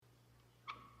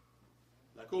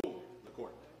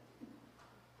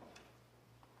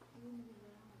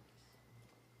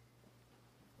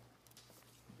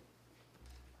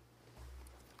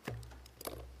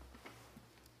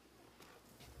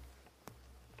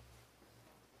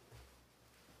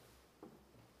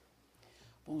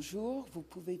Bonjour, vous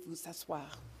pouvez vous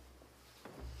asseoir.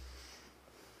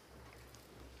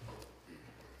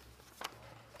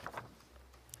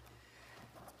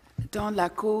 Dans la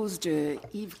cause de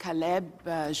Yves Caleb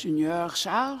Junior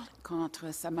Charles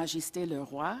contre Sa Majesté le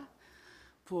Roi,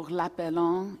 pour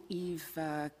l'appelant Yves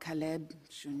Caleb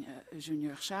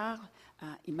Junior Charles,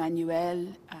 Emmanuel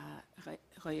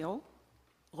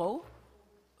Rowe.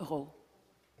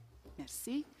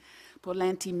 Merci. Pour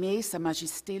l'intimé Sa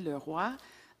Majesté le Roi,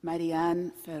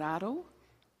 Marianne Ferraro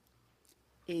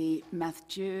et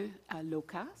Mathieu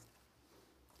Loca.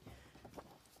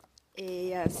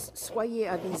 Et soyez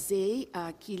avisés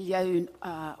qu'il y a une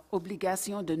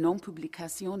obligation de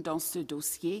non-publication dans ce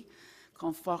dossier,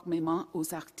 conformément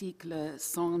aux articles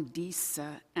 110.1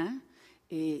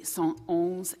 et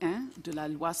 111.1 de la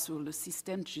loi sur le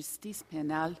système de justice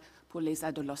pénale pour les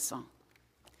adolescents.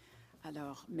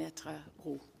 Alors, Maître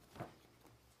Roux.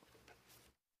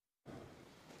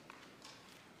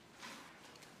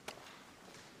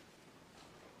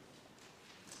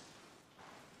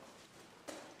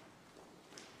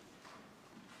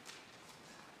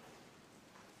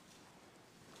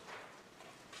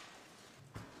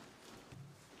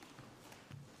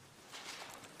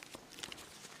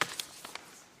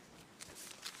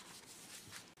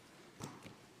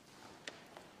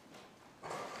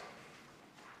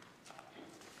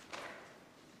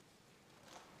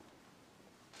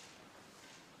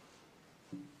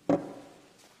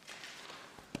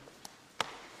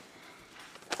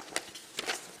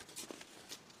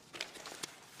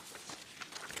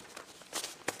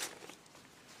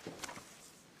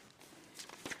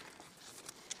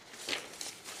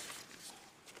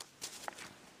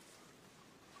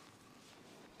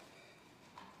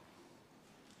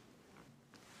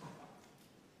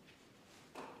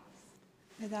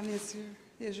 Mesdames, Messieurs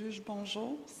les juges,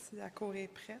 bonjour, si la Cour est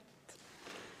prête.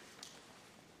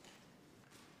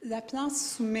 L'appelant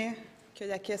soumet que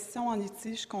la question en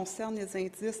litige concerne les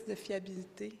indices de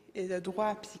fiabilité et le droit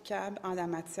applicable en la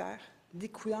matière,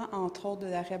 découlant entre autres de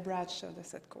l'arrêt Bradshaw de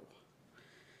cette Cour.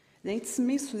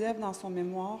 L'intimé soulève dans son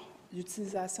mémoire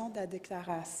l'utilisation de la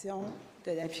déclaration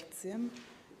de la victime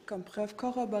comme preuve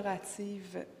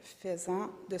corroborative faisant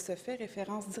de ce fait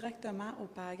référence directement au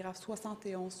paragraphe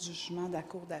 71 du jugement de la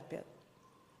Cour d'appel.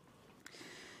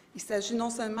 Il s'agit non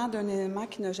seulement d'un élément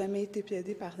qui n'a jamais été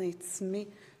plaidé par l'intimé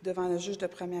devant le juge de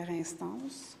première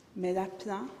instance, mais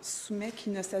l'appelant soumet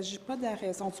qu'il ne s'agit pas de la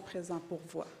raison du présent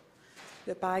pourvoi.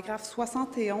 Le paragraphe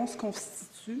 71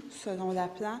 constitue, selon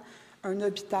l'appelant, un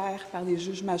obitaire par les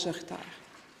juges majoritaires.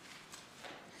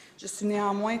 Je suis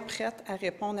néanmoins prête à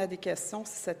répondre à des questions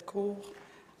si cette Cour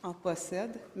en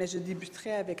possède, mais je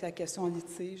débuterai avec la question en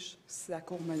litige, si la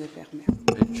Cour me le permet.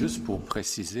 Juste pour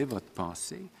préciser votre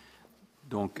pensée,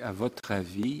 donc, à votre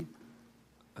avis,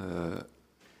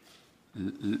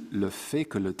 le fait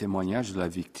que le témoignage de la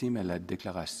victime et la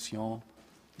déclaration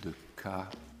de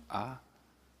K.A.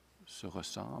 se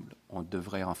ressemblent, on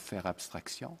devrait en faire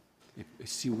abstraction? Et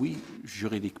si oui,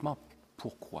 juridiquement,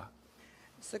 pourquoi?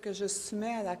 Ce que je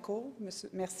soumets à la Cour,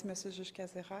 merci, M. le juge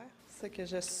Caseraire, ce que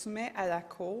je soumets à la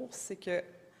Cour, c'est que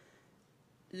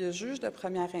le juge de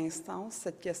première instance,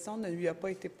 cette question ne lui a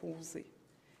pas été posée.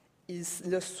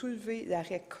 Il a soulevé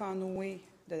l'arrêt Conway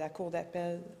de la Cour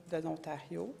d'appel de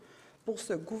l'Ontario pour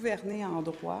se gouverner en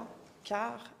droit,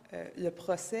 car le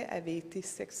procès avait été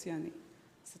sectionné.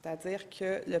 C'est-à-dire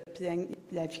que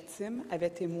la victime avait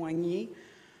témoigné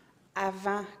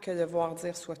avant que le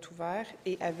voir-dire soit ouvert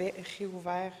et avait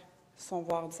réouvert son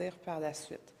voir-dire par la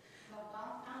suite.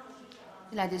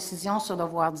 La décision sur le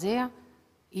voir-dire,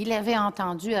 il avait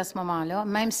entendu à ce moment-là,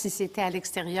 même si c'était à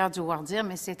l'extérieur du voir-dire,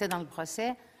 mais c'était dans le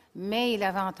procès, mais il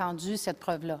avait entendu cette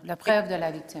preuve-là, la preuve de la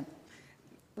victime.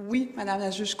 Oui, Madame la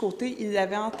juge Côté, il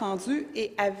l'avait entendu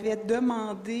et avait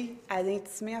demandé à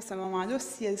l'intimé à ce moment-là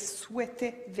si elle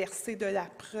souhaitait verser de la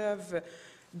preuve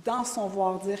dans son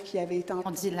voir-dire qui avait été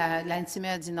entendu. L'intimé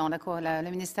a dit non, le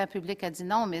ministère public a dit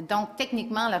non, mais donc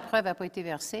techniquement, la preuve n'a pas été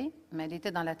versée, mais elle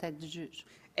était dans la tête du juge.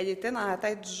 Elle était dans la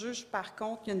tête du juge. Par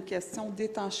contre, il y a une question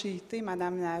d'étanchéité,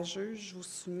 Madame la juge, je vous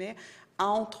soumets,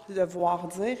 entre le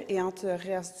voir-dire et entre le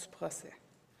reste du procès.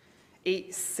 Et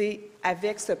c'est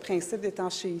avec ce principe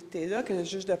d'étanchéité-là que le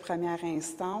juge de première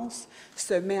instance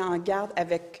se met en garde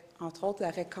avec, entre autres,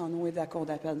 l'arrêt Conway de la Cour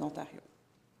d'appel de l'Ontario.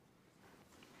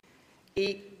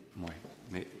 Oui,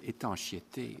 mais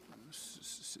étanchéité,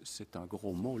 c'est un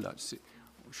gros mot, là.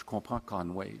 Je comprends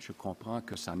Conway, je comprends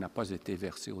que ça n'a pas été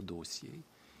versé au dossier,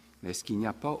 mais est-ce qu'il n'y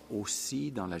a pas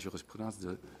aussi, dans la jurisprudence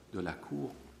de la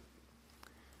Cour,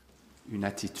 une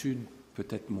attitude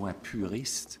peut-être moins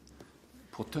puriste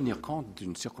faut tenir compte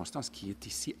d'une circonstance qui est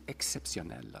ici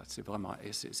exceptionnelle. Là. C'est vraiment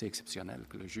c'est exceptionnel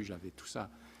que le juge avait tout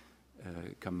ça,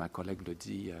 comme ma collègue le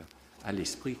dit, à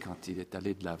l'esprit quand il est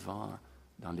allé de l'avant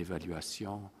dans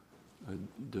l'évaluation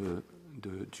de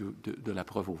la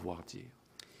preuve au voir dire.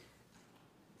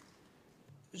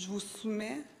 Je vous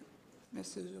soumets,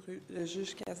 Monsieur le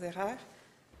juge Caseraire,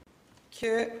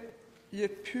 que le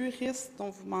purisme dont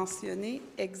vous mentionnez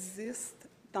existe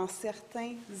dans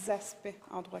certains aspects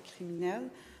en droit criminel,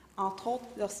 entre autres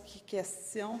lorsqu'il est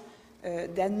question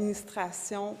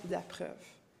d'administration de la preuve.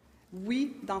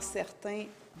 Oui, dans certains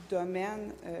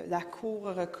domaines, la Cour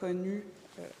a reconnu,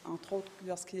 entre autres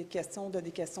lorsqu'il est question de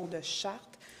des questions de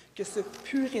charte, que ce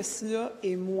purisme-là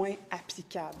est moins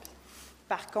applicable.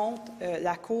 Par contre,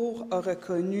 la Cour a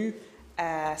reconnu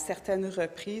à certaines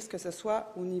reprises, que ce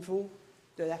soit au niveau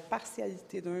de la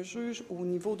partialité d'un juge ou au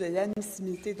niveau de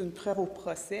l'admissibilité d'une preuve au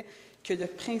procès, que le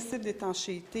principe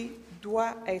d'étanchéité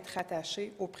doit être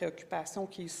attaché aux préoccupations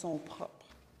qui y sont propres.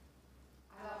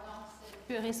 Alors, dans ce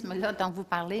purisme-là dont vous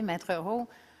parlez, Maître Rowe,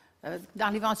 dans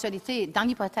l'éventualité, dans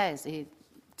l'hypothèse, et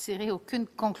tirer aucune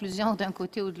conclusion d'un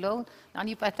côté ou de l'autre, dans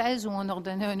l'hypothèse où on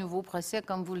ordonnait un nouveau procès,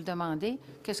 comme vous le demandez,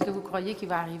 qu'est-ce que vous croyez qui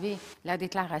va arriver? La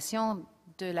déclaration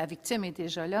de la victime est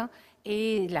déjà là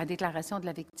et la déclaration de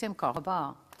la victime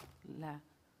corrobore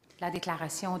la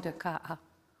déclaration de K.A.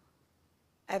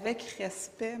 Avec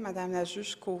respect, Madame la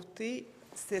juge Côté,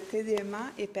 cet élément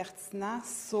est pertinent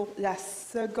sur la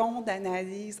seconde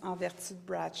analyse en vertu de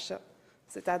Bradshaw,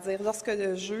 c'est-à-dire lorsque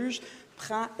le juge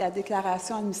prend la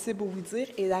déclaration admissible au oui-dire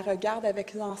et la regarde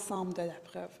avec l'ensemble de la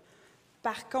preuve.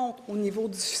 Par contre, au niveau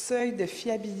du seuil de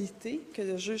fiabilité que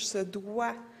le juge se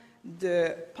doit de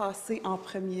passer en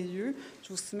premier lieu, je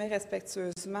vous soumets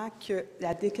respectueusement que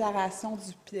la déclaration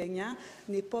du plaignant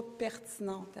n'est pas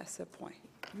pertinente à ce point.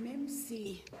 Même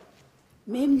si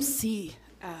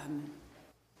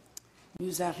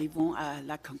nous arrivons à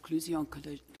la conclusion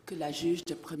que la juge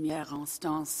de première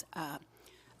instance a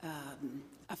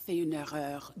fait une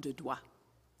erreur de droit,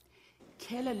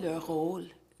 quel est le rôle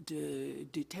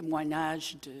du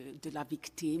témoignage de la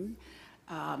victime?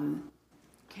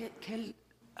 Quel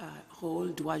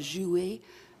rôle doit jouer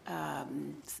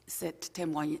cet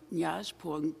témoignage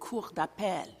pour une cour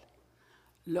d'appel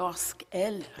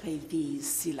lorsqu'elle révise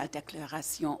si la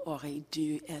déclaration aurait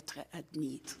dû être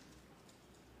admise?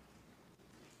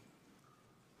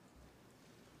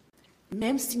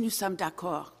 Même si nous sommes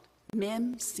d'accord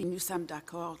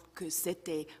que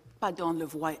c'était pas dans le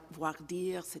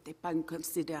voir-dire, c'était pas une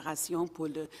considération pour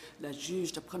le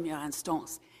juge de première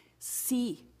instance,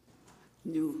 si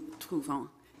nous trouvons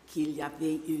qu'il y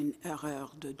avait une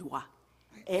erreur de droit,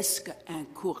 est-ce qu'un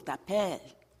cour d'appel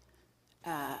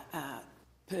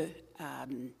peut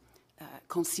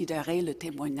considérer le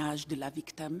témoignage de la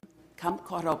victime comme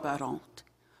corroborante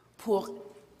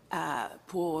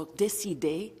pour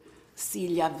décider si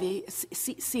la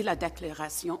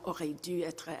déclaration aurait dû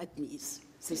être admise?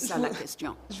 C'est ça la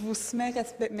question. Je vous soumets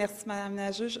merci, Madame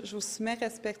la juge. Je vous soumets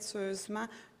respectueusement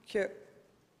que,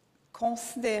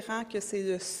 considérant que c'est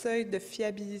le seuil de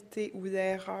fiabilité où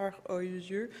l'erreur a eu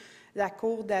lieu, la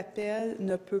Cour d'appel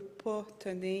ne peut pas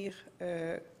tenir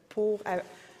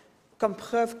comme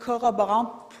preuve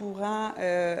corroborante pouvant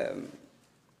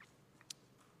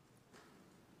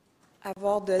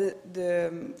avoir de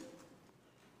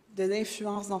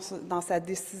l'influence dans sa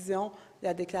décision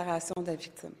la déclaration de la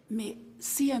victime. Mais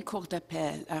si un cour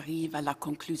d'appel arrive à la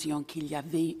conclusion qu'il y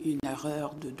avait une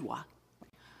erreur de droit,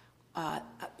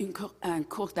 un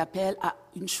cour d'appel a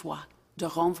un choix de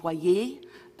renvoyer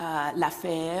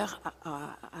l'affaire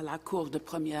à la cour de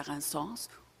première instance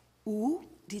ou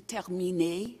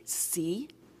déterminer si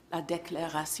la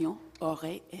déclaration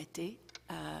aurait été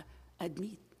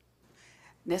admise.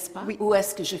 N'est-ce pas? Oui. Ou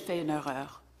est-ce que je fais une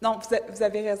erreur? Non, vous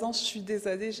avez raison, je suis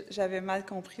désolée, j'avais mal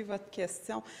compris votre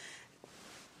question.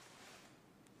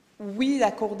 Oui,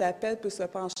 la Cour d'appel peut se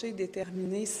pencher et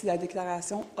déterminer si la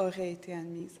déclaration aurait été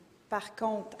admise. Par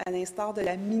contre, à l'instar de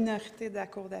la minorité de la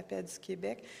Cour d'appel du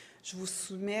Québec, je vous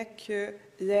soumets que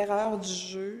l'erreur du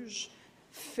juge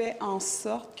fait en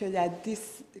sorte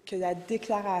que la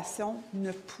déclaration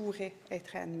ne pourrait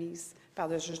être admise par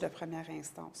le juge de première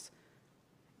instance.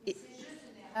 C'est juste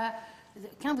une erreur.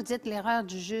 Quand vous dites l'erreur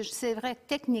du juge, c'est vrai,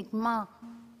 techniquement,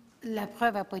 la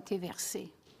preuve n'a pas été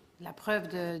versée, la preuve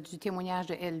du témoignage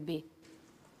de LB.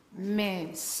 Mais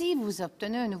si vous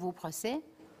obtenez un nouveau procès,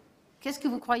 qu'est-ce que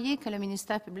vous croyez que le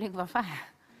ministère public va faire?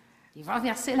 Il va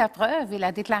verser la preuve et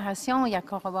la déclaration et la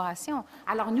corroboration.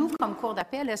 Alors, nous, comme cour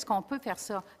d'appel, est-ce qu'on peut faire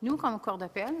ça? Nous, comme cour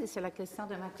d'appel, et c'est la question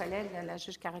de ma collègue, la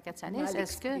juge Karakatsanis,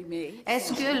 est-ce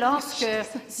que lorsque,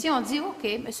 si on dit, OK,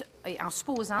 et en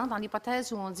supposant, dans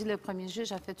l'hypothèse où on dit le premier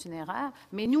juge a fait une erreur,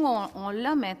 mais nous, on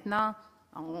l'a maintenant,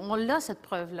 on l'a cette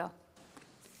preuve-là.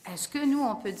 Est-ce que nous,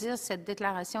 on peut dire que cette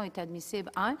déclaration est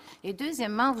admissible, un? Et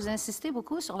deuxièmement, vous insistez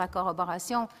beaucoup sur la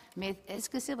corroboration, mais est-ce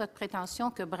que c'est votre prétention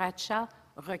que Bradshaw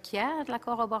requiert de la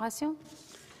corroboration?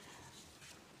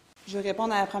 Je vais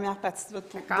répondre à la première partie de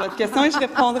votre question et je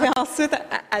répondrai ensuite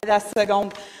à la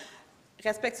seconde.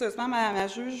 Respectueusement, Madame la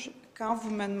juge, quand vous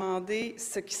me demandez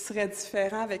ce qui serait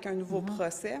différent avec un nouveau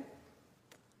procès,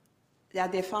 la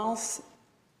défense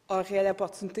aurait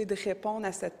l'opportunité de répondre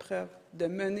à cette preuve, de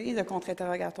mener le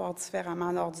contre-interrogatoire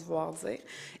différemment lors du voir-dire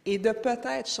et de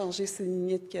peut-être changer ses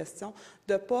lignées de questions,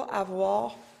 de ne pas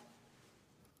avoir,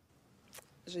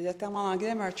 j'ai le terme en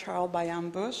anglais, mais un trial by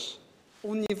ambush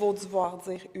au niveau du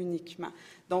voir-dire uniquement.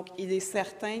 Donc, il est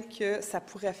certain que ça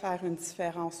pourrait faire une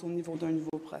différence au niveau d'un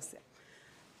nouveau procès.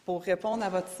 Pour répondre à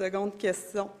votre seconde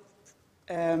question,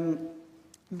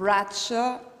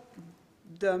 Bradshaw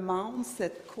demande,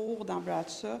 cette cour dans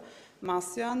Bradshaw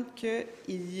mentionne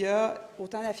qu'il y a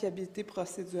autant la fiabilité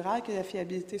procédurale que la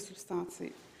fiabilité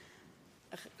substantive.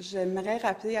 J'aimerais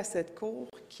rappeler à cette cour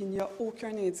qu'il n'y a aucun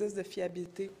indice de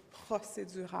fiabilité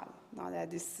procédurale dans la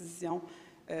décision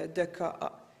de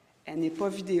KA. Elle n'est pas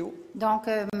vidéo. Donc,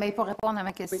 mais pour répondre à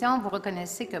ma question, vous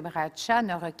reconnaissez que Bradshaw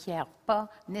ne requiert pas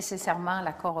nécessairement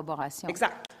la corroboration.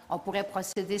 Exact. On pourrait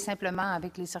procéder simplement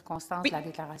avec les circonstances de la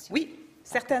déclaration. Oui,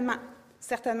 certainement.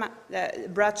 Certainement.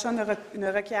 Bradshaw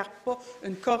ne requiert pas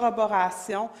une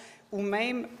corroboration ou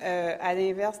même, à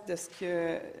l'inverse de ce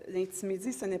que l'intimé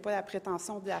dit, ce n'est pas la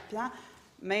prétention de l'appelant,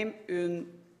 même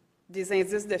des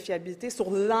indices de fiabilité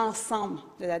sur l'ensemble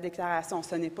de la déclaration.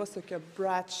 Ce n'est pas ce que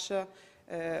Bradshaw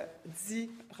dit,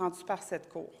 rendu par cette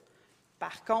cour.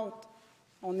 Par contre,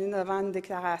 on est devant une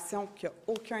déclaration qui n'a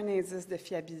aucun indice de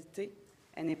fiabilité.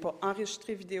 Elle n'est pas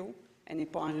enregistrée vidéo, elle n'est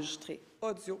pas enregistrée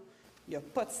audio, il n'y a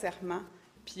pas de serment,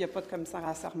 puis il n'y a pas de commissaire à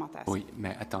la sermentation. Oui,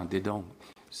 mais attendez donc,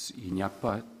 il n'y a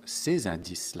pas ces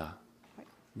indices-là, oui,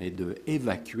 mais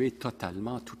d'évacuer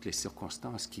totalement toutes les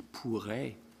circonstances qui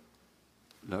pourraient,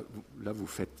 là vous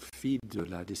faites fi de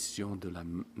la décision de la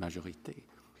majorité,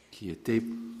 qui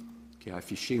a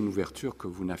affiché une ouverture que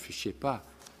vous n'affichez pas.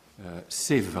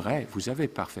 C'est vrai, vous avez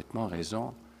parfaitement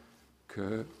raison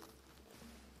que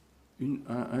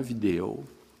un vidéo,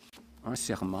 un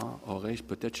serment aurait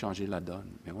peut-être changé la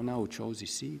donne. Mais on a autre chose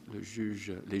ici.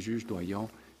 Les juges doyens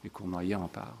et Cournoyer en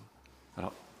parlent.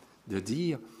 Alors, de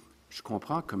dire, je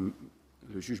comprends que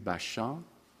le juge Bachan,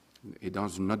 et dans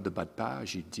une note de bas de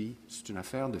page, il dit, c'est une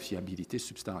affaire de fiabilité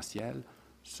substantielle,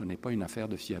 ce n'est pas une affaire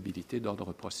de fiabilité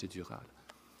d'ordre procédural.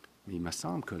 Mais il me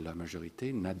semble que la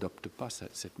majorité n'adopte pas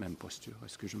cette même posture.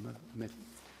 Est-ce que je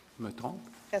me trompe?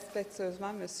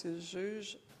 Respectueusement, Monsieur le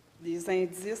juge, les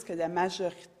indices que la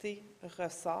majorité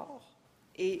ressort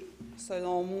et,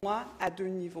 selon moi, à deux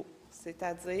niveaux.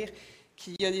 C'est-à-dire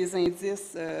qu'il y a des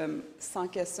indices sans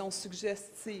question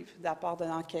suggestive de la part de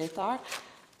l'enquêteur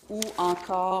ou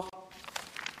encore,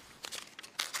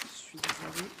 je suis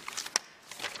désolée,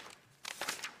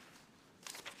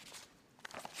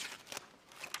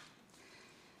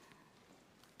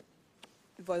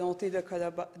 volonté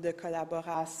de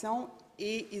collaboration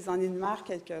et ils en énumèrent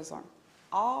quelques-uns.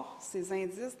 Or, ces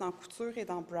indices dans Couture et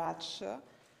dans Bradshaw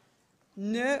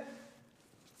ne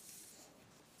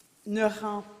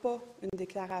rend pas une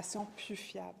déclaration plus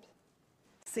fiable.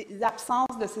 C'est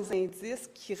l'absence de ces indices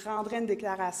qui rendrait une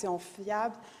déclaration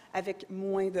fiable avec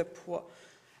moins de poids.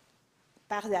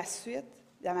 Par la suite,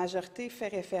 la majorité fait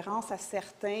référence à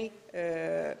certains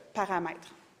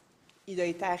paramètres. Il a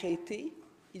été arrêté,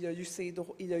 il a eu ses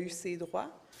droits,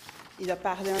 il a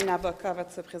parlé à un avocat avant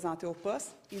de se présenter au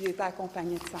poste, il était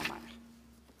accompagné de sa mère.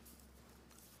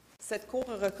 Cette cour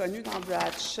a reconnu dans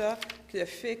Bradshaw que le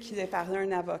fait qu'il ait parlé à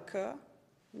un avocat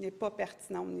n'est pas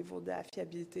pertinent au niveau de la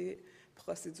fiabilité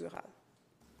procédurale.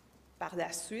 Par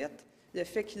la suite, le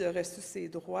fait qu'il a reçu ses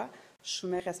droits, je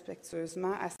soumets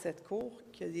respectueusement à cette cour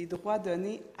que les droits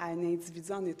donnés à un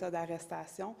individu en état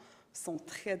d'arrestation sont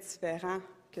très différents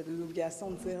que de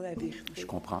l'obligation de dire la vérité. Je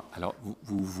comprends. Alors,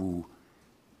 vous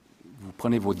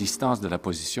prenez vos distances de la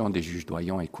position des juges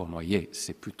doyens et Cournoyer.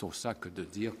 C'est plutôt ça que de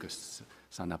dire que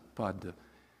ça n'a pas de...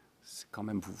 C'est quand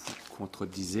même, vous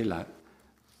contredisez la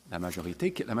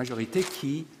majorité. La majorité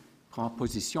qui prend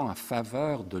position en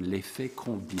faveur de l'effet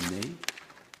combiné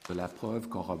de la preuve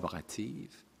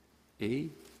corroborative et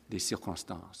des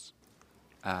circonstances.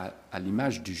 À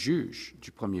l'image du juge,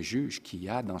 du premier juge, qui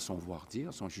a dans son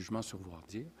voir-dire, son jugement sur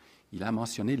voir-dire, il a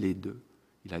mentionné les deux.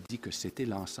 Il a dit que c'était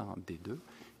l'ensemble des deux,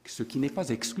 ce qui n'est pas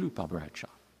exclu par Bradshaw.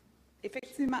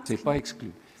 Effectivement. Ce n'est pas exclu.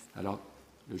 Alors,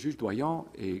 les juges doyens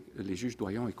et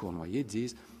Cournoyer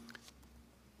disent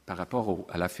par rapport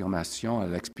à l'affirmation, à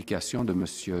l'explication de M.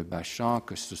 Bachand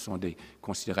que ce sont des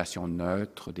considérations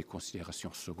neutres, des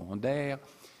considérations secondaires,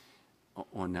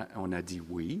 on a dit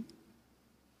oui.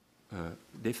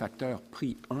 Des facteurs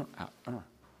pris un à un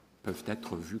peuvent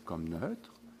être vus comme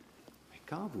neutres, mais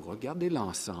quand vous regardez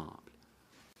l'ensemble,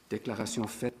 déclaration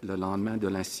faite le lendemain de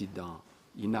l'incident,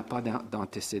 il n'a pas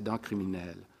d'antécédent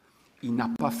criminel, il n'a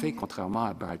pas fait, contrairement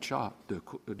à Bradshaw,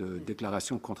 de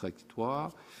déclaration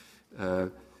contradictoire, pas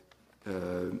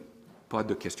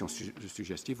de questions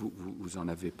suggestives, vous en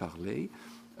avez parlé.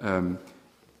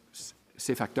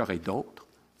 Ces facteurs et d'autres,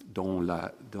 dont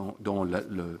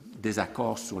le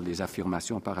désaccord sur les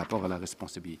affirmations par rapport à la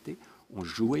responsabilité, ont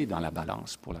joué dans la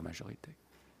balance pour la majorité.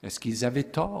 Est-ce qu'ils avaient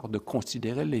tort de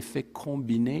considérer l'effet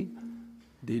combiné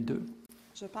des deux?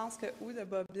 Je pense que où le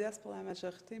bas blesse pour la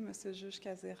majorité, M. le juge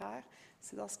Caseraire,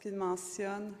 c'est lorsqu'il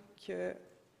mentionne que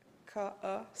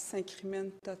K.A.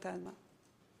 s'incrimine totalement.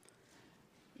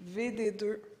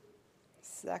 VD2,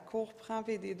 si la Cour prend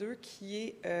VD2, qui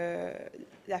est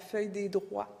la feuille des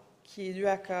droits qui est lue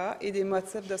à K.A. et des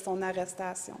motifs de son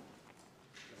arrestation.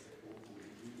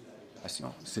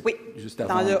 Oui, juste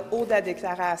avant. Dans le haut de la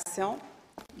déclaration,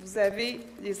 vous avez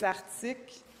les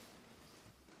articles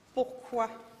 « Pourquoi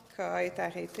K.A. est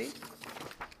arrêté ?»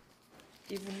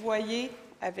 et vous voyez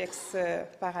avec ce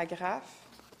paragraphe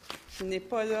qu'il n'est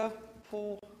pas là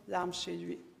pour l'arme chez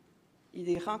lui. Il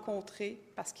est rencontré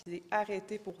parce qu'il est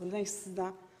arrêté pour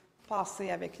l'incident passé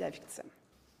avec la victime.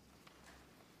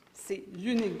 C'est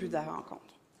l'unique but de la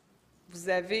rencontre. Vous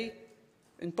avez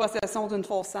une possession d'une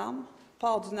fausse arme,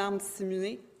 port d'une arme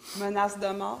dissimulée, menace de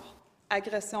mort,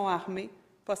 agression armée,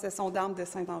 possession d'armes,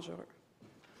 dessein dangereux.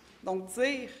 Donc,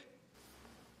 dire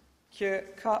que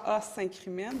K.A.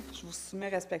 s'incrimine, je vous soumets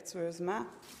respectueusement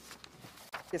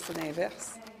que c'est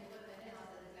l'inverse.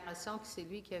 Que c'est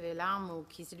lui qui avait l'arme ou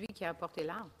que c'est lui qui a apporté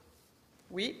l'arme.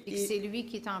 Oui. Et que c'est lui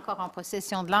qui était encore en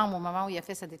possession de l'arme au moment où il a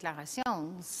fait sa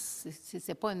déclaration.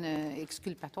 C'est pas une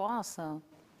exculpatoire, ça.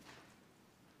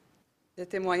 Le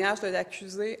témoignage de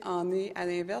l'accusé en est à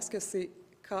l'inverse, que c'est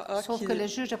K.A. Sauf que le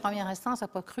juge de première instance n'a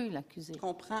pas cru l'accusé. Je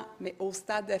comprends, mais au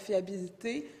stade de la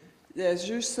fiabilité, le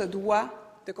juge se doit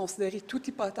de considérer toute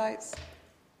hypothèse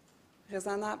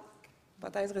raisonnable.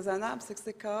 Hypothèse raisonnable, c'est que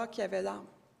c'est K.A. qui avait l'arme.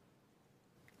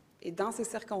 Et dans ces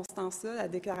circonstances-là, la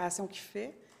déclaration qu'il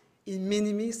fait, il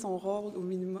minimise son rôle au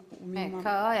minimum. Mais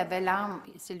K.A. avait l'arme,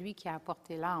 c'est lui qui a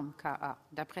apporté l'arme, K.A.,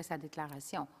 d'après sa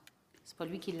déclaration. C'est pas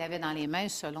lui qui l'avait dans les mains,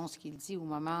 selon ce qu'il dit au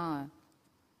moment.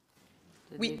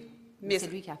 Oui, mais c'est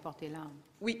lui qui a apporté l'arme.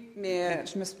 Oui, mais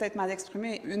je me suis peut-être mal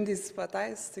exprimée. Une des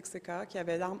hypothèses, c'est que c'est K.A. qui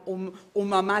avait l'arme au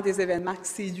moment des événements, que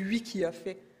c'est lui qui a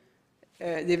fait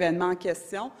l'événement en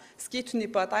question, ce qui est une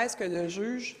hypothèse que le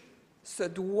juge se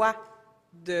doit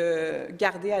de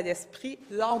garder à l'esprit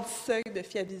lors du seuil de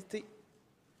fiabilité.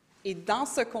 Et dans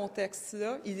ce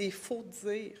contexte-là, il est faux de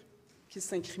dire qu'il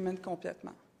s'incrimine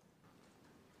complètement.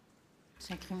 Il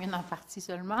s'incrimine en partie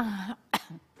seulement.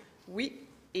 Oui,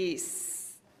 et...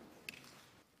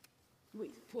 Oui,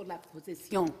 pour la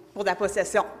possession. Pour la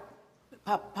possession.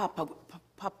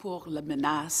 Pas pour la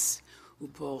menace ou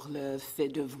pour le fait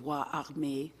de voie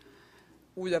armée.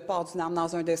 Ou le port d'une arme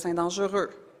dans un dessein dangereux.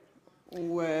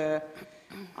 Ou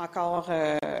encore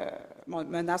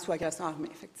menace ou agression armée,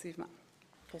 effectivement.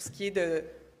 Pour ce qui est de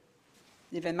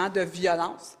l'événement de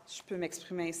violence, je peux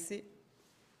m'exprimer ainsi,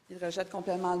 il rejette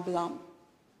complètement le blâme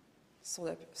sur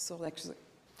l'accusé.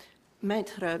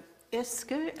 Maître, est-ce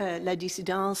que la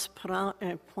dissidence prend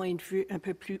un point de vue un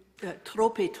peu plus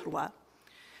trop étroit,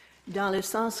 dans le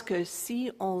sens que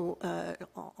si on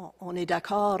est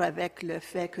d'accord avec le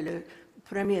fait que le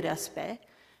premier aspect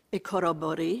est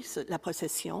corroboré, la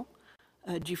possession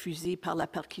du fusil par la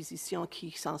perquisition qui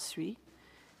s'ensuit,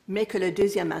 mais que le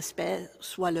deuxième aspect,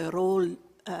 soit le rôle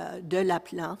de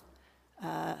l'appelant,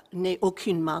 n'est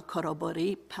aucunement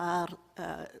corroboré par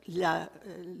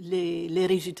les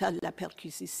résultats de la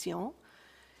perquisition,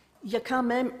 il y a quand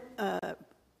même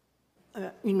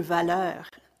une valeur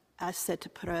à cette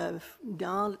preuve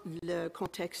dans le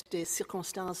contexte des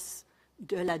circonstances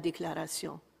de la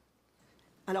déclaration.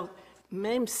 Alors,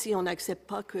 même si on n'accepte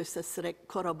pas que ce serait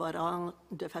corroborant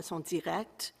de façon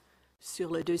directe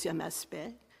sur le deuxième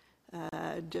aspect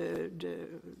de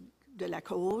la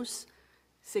cause,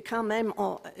 c'est quand même,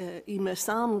 il me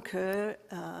semble qu'il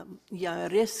y a un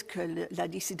risque que la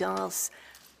dissidence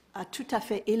a tout à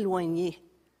fait éloigné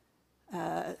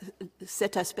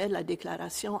cet aspect de la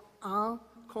déclaration en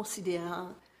considérant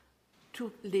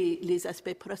tous les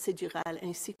aspects procéduraux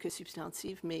ainsi que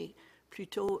substantifs, mais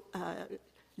plutôt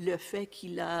le fait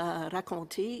qu'il a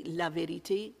raconté la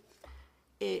vérité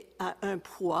et a un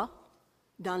poids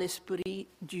dans l'esprit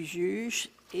du juge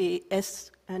et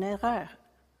est-ce une erreur?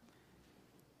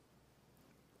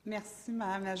 Merci,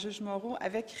 Madame la juge Moreau.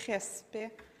 Avec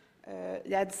respect,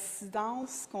 la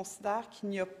dissidence considère qu'il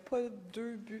n'y a pas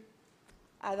deux buts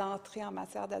à l'entrée en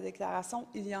matière de la déclaration.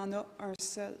 Il y en a un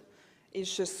seul. Et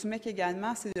je soumets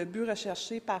qu'également, c'est le but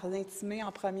recherché par l'intimé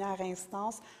en première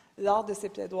instance lors de ses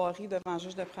plaidoiries devant le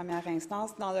juge de première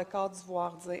instance dans le cadre du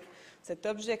voir-dire. Cet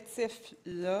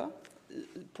objectif-là,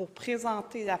 pour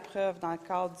présenter la preuve dans le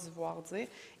cadre du voir-dire,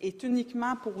 est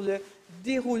uniquement pour le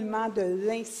déroulement de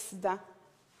l'incident,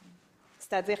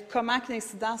 c'est-à-dire comment que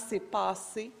l'incident s'est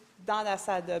passé dans la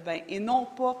salle de bain, et non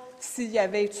pas s'il y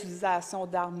avait utilisation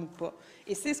d'armes ou pas.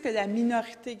 Et c'est ce que la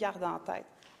minorité garde en tête,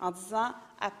 en disant,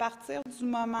 à partir du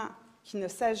moment qu'il ne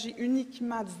s'agit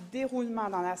uniquement du déroulement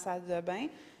dans la salle de bain,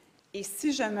 et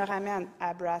si je me ramène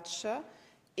à Bradshaw,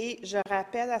 et je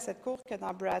rappelle à cette cour que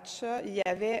dans Bradshaw, il y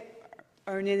avait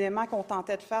un élément qu'on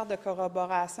tentait de faire de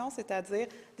corroboration, c'est-à-dire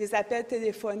des appels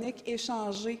téléphoniques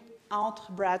échangés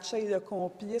entre Bradshaw et le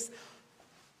complice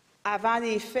avant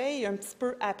les faits et un petit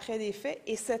peu après les faits.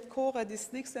 Et cette cour a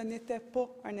décidé que ce n'était pas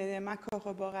un élément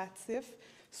corroboratif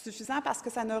suffisant parce que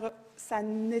ça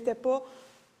n'était pas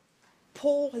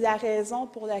pour la raison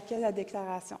pour laquelle la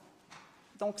déclaration.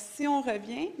 Donc, si on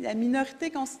revient, la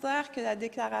minorité considère que la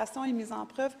déclaration est mise en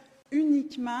preuve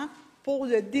uniquement pour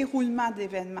le déroulement de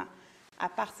l'événement. À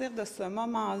partir de ce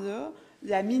moment-là,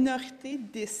 la minorité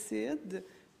décide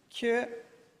que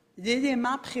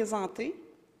l'élément présenté,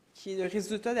 qui est le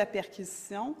résultat de la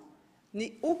perquisition,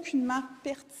 n'est aucunement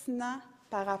pertinent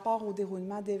par rapport au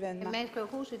déroulement d'événements. Maître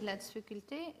Roux, j'ai de la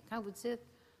difficulté quand vous dites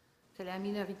que la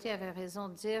minorité avait raison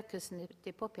de dire que ce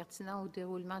n'était pas pertinent au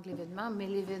déroulement de l'événement, mais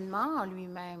l'événement en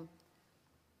lui-même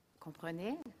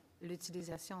comprenait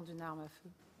l'utilisation d'une arme à feu.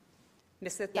 Mais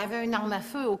Il y avait une arme à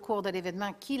feu au cours de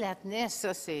l'événement. Qui la tenait,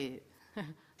 ça, c'est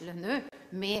le nœud.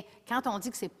 Mais quand on dit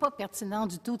que ce n'est pas pertinent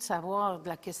du tout de savoir de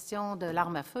la question de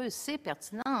l'arme à feu, c'est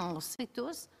pertinent. On sait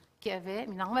tous qu'il y avait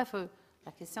une arme à feu.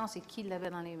 La question, c'est qui l'avait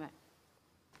dans les mains.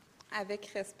 Avec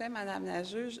respect, Madame la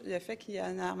juge, le fait qu'il y ait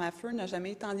une arme à feu n'a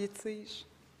jamais été en litige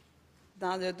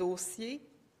dans le dossier.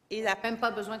 Et Il n'y a même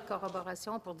pas besoin de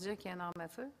corroboration pour dire qu'il y a une arme à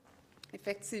feu.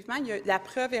 Effectivement, la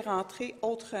preuve est rentrée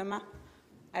autrement,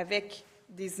 avec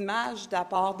des images de la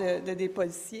part de des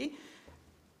policiers.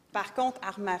 Par contre,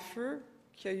 arme à feu,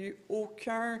 qu'il n'y a eu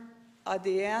aucun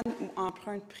ADN ou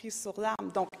empreinte prise sur l'arme.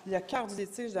 Donc, le cœur du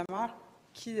litige demeure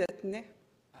qui le tenait.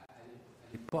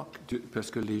 L'époque,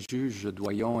 parce que les juges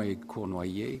Doyon et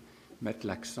Cournoyer mettent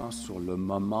l'accent sur le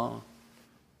moment,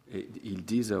 et ils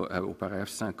disent au paragraphe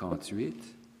 58,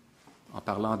 en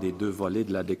parlant des deux volets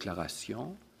de la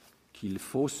déclaration, qu'il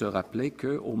faut se rappeler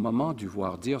qu'au moment du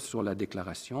voir-dire sur la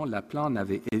déclaration, l'appelant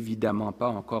n'avait évidemment pas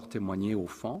encore témoigné au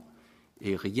fond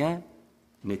et rien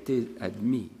n'était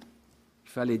admis. Il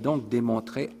fallait donc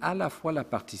démontrer à la fois la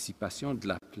participation de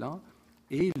l'appelant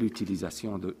et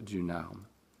l'utilisation d'une arme.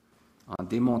 En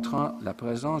démontrant la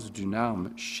présence d'une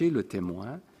arme chez le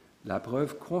témoin, la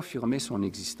preuve confirmait son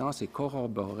existence et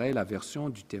corroborait la version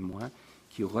du témoin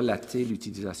qui relatait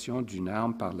l'utilisation d'une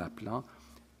arme par l'appelant,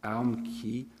 arme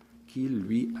qu'il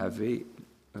lui avait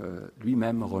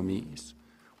lui-même remise.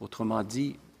 Autrement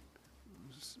dit,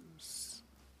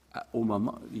 au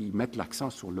moment, ils mettent l'accent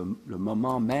sur le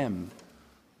moment même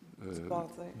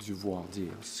du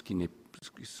voir-dire, ce qui n'est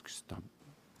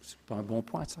c'est pas un bon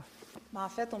point, ça. Mais en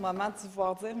fait, au moment du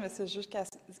voir-dire, M. le juge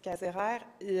Caseraire,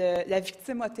 la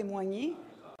victime a témoigné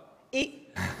et...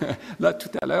 Là, tout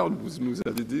à l'heure, vous nous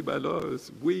avez dit, ben là,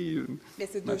 oui... Mais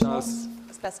c'est deux choses.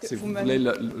 C'est parce que vous voulez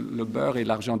le beurre et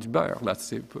l'argent du beurre, là,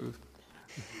 c'est peu...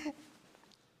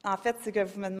 En fait, c'est que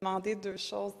vous me demandez deux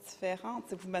choses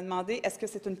différentes. Vous me demandez, est-ce que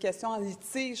c'est une question en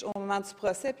litige au moment du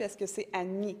procès, puis est-ce que c'est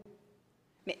admis?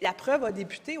 Mais la preuve a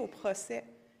débuté au procès.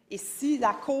 Et si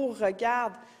la Cour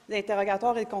regarde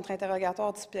l'interrogatoire et le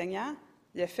contre-interrogatoire du plaignant,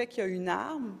 le fait qu'il y a une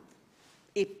arme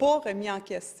n'est pas remis en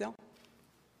question.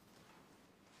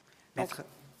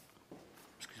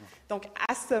 Donc,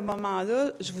 à ce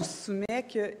moment-là, je vous soumets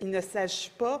qu'il ne s'agit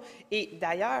pas, et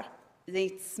d'ailleurs,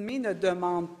 l'intimé ne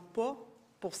demande pas,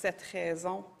 pour cette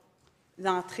raison,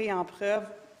 l'entrée en preuve.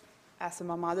 À ce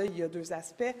moment-là, il y a deux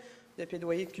aspects, le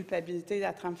plaidoyer de culpabilité et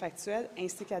la trame factuelle,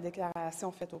 ainsi que la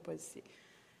déclaration faite aux policiers.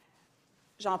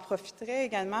 J'en profiterai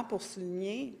également pour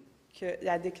souligner que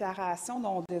la déclaration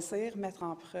dont on désire mettre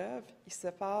en preuve, il se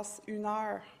passe 1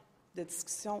 heure de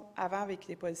discussion avant avec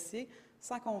les policiers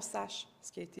sans qu'on sache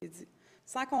ce qui a été dit,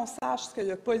 sans qu'on sache ce que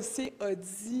le policier a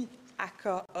dit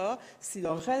AKA, s'il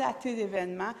a relaté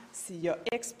l'événement, s'il a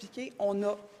expliqué, on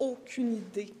n'a aucune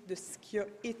idée de ce qui a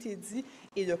été dit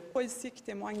et le policier qui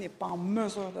témoigne n'est pas en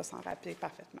mesure de s'en rappeler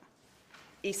parfaitement.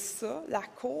 Et ça, la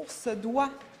Cour se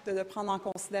doit de le prendre en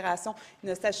considération. Il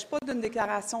ne s'agit pas d'une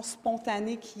déclaration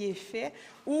spontanée qui est faite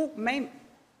ou même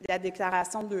la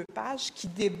déclaration de 2 pages qui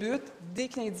débute dès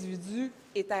que l'individu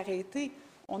est arrêté.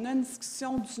 On a une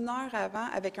discussion d'1 heure avant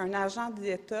avec un agent de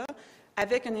l'État,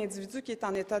 avec un individu qui est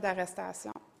en état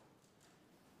d'arrestation.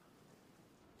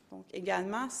 Donc,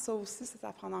 également, ça aussi, c'est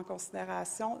à prendre en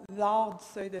considération lors du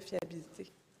seuil de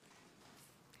fiabilité.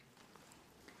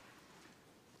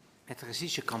 Maître, si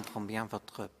je comprends bien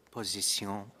votre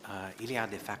position, il y a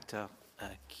des facteurs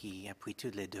qui appuient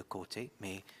tous les 2 côtés,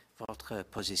 mais votre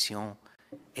position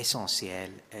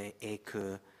essentielle est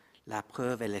que la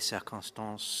preuve et les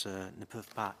circonstances ne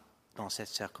peuvent pas, dans cette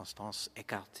circonstance,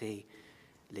 écarter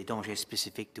les dangers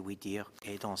spécifiques de oui-dire.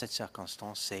 Et dans cette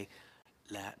circonstance, c'est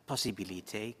la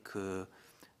possibilité que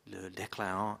le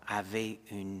déclarant avait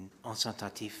un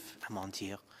tentative à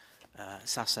mentir.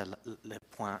 Ça, c'est le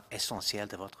point essentiel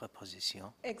de votre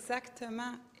position.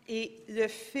 Exactement. Et le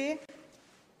fait,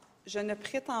 je ne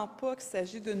prétends pas qu'il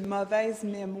s'agit d'une mauvaise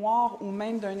mémoire ou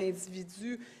même d'un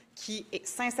individu qui,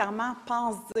 sincèrement,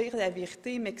 pense dire la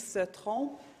vérité, mais qui se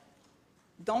trompe.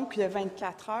 Donc, le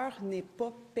 24 heures n'est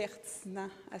pas pertinent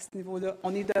à ce niveau-là.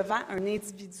 On est devant un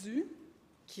individu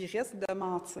qui risque de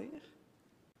mentir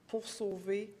pour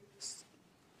sauver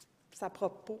sa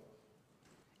propre peau.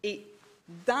 Et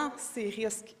dans ces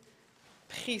risques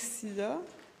précis-là,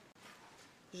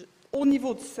 au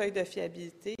niveau du seuil de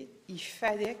fiabilité, il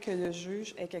fallait que le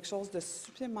juge ait quelque chose de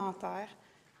supplémentaire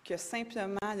que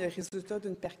simplement le résultat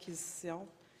d'une perquisition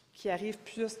qui arrive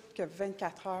plus que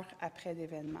 24 heures après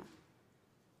l'événement,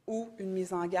 ou une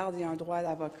mise en garde et un droit à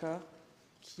l'avocat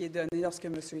qui est donné lorsque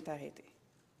monsieur est arrêté.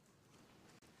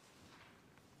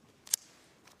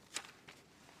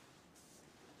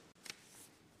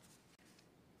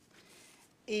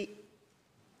 Et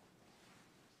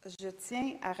je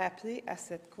tiens à rappeler à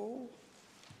cette Cour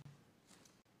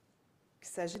qu'il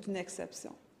s'agit d'une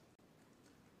exception.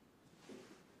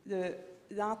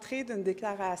 L'entrée d'une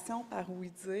déclaration par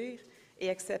oui-dire est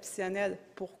exceptionnelle.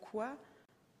 Pourquoi?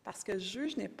 Parce que le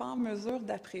juge n'est pas en mesure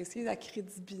d'apprécier la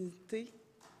crédibilité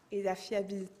et la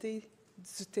fiabilité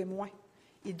du témoin.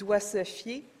 Il doit se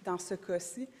fier, dans ce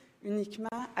cas-ci, uniquement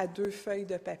à 2 feuilles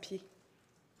de papier.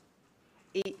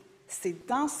 Et c'est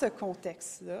dans ce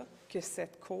contexte-là que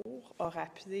cette Cour a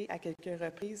rappelé à quelques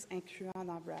reprises, incluant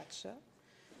dans Bradshaw,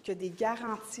 que des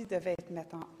garanties devaient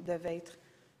être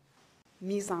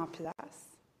mises en place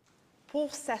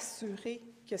pour s'assurer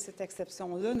que cette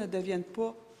exception-là ne devienne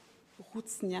pas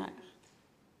routinière.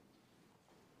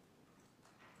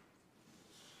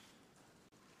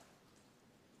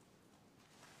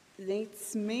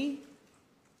 L'intimé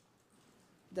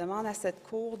demande à cette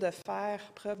Cour de faire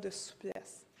preuve de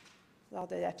souplesse lors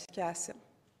de l'application.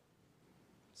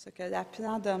 Ce que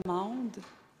l'appelant demande,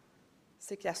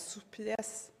 c'est que la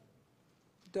souplesse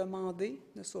demandée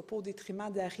ne soit pas au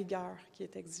détriment de la rigueur qui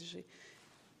est exigée.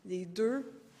 Les 2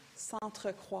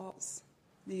 s'entrecroisent.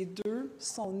 Les 2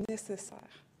 sont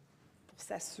nécessaires pour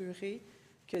s'assurer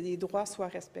que les droits soient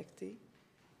respectés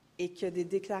et que des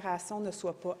déclarations ne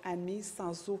soient pas admises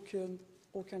sans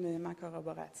aucun élément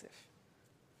corroboratif.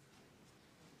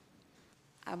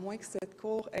 À moins que cette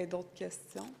Cour ait d'autres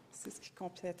questions, c'est ce qui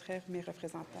compléterait mes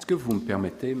représentants. Est-ce que vous me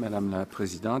permettez, Madame la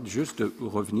Présidente, juste de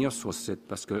revenir sur cette,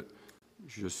 parce que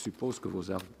je suppose que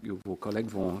vos collègues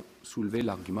vont soulever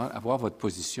l'argument, avoir votre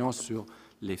position sur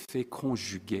les faits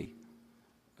conjugués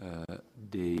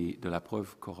de la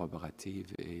preuve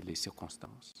corroborative et les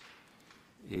circonstances.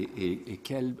 Et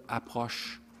quelle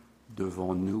approche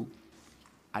devons-nous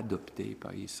adopter?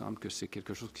 Il semble que c'est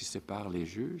quelque chose qui sépare les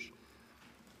juges.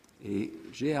 Et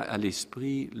j'ai à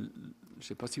l'esprit, je ne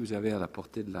sais pas si vous avez à la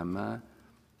portée de la main,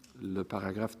 le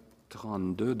paragraphe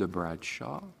 32 de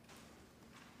Bradshaw,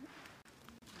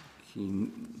 qui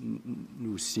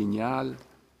nous signale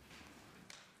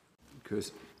que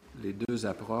les 2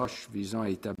 approches visant à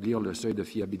établir le seuil de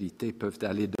fiabilité peuvent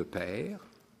aller de pair,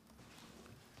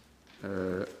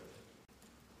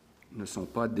 ne sont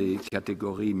pas des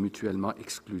catégories mutuellement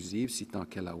exclusives, si tant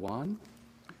qu'elle a one,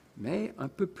 mais un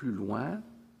peu plus loin,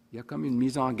 il y a comme une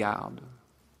mise en garde.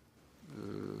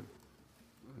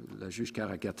 La juge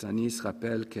Karakatsanis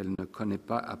rappelle qu'elle ne connaît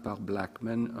pas, à part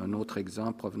Blackman, un autre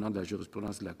exemple provenant de la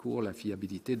jurisprudence de la Cour. La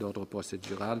fiabilité d'ordre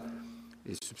procédural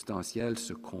et substantiel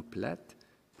se complète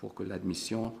pour que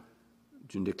l'admission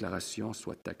d'une déclaration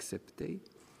soit acceptée.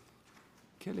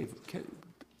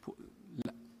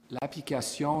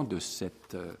 L'application de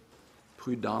cette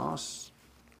prudence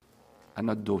à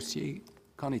notre dossier.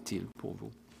 Qu'en est-il pour vous?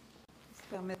 Vous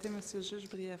permettez, Monsieur le juge,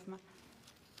 brièvement.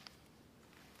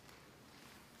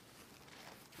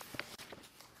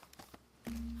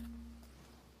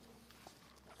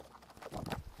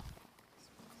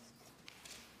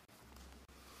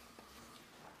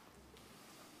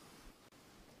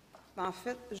 En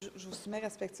fait, je vous soumets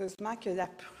respectueusement que la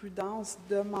prudence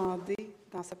demandée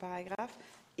dans ce paragraphe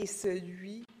est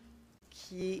celui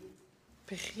qui est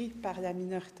pris par la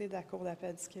minorité de la Cour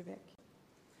d'appel du Québec.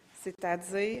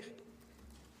 C'est-à-dire,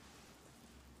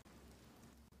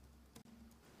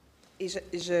 et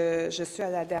je suis à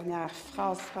la dernière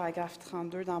phrase du paragraphe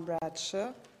 32 dans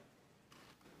Bradshaw,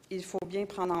 il faut bien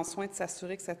prendre en soin de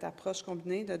s'assurer que cette approche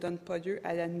combinée ne donne pas lieu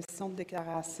à l'admission de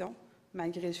déclaration,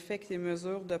 malgré le fait que les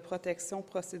mesures de protection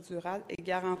procédurale et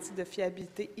garanties de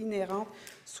fiabilité inhérentes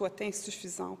soient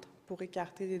insuffisantes pour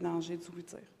écarter les dangers du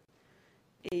oui-dire.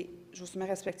 Et je vous soumets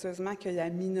respectueusement que la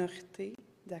minorité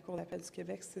de la Cour d'appel du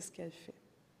Québec, c'est ce qu'elle fait.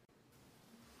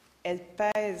 Elle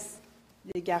pèse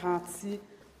les garanties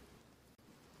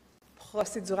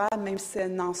procédurales, même si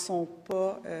elles n'en sont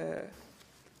pas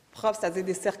propres, c'est-à-dire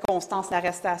des circonstances,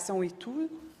 l'arrestation et tout,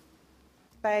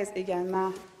 pèse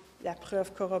également la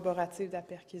preuve corroborative de la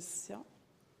perquisition.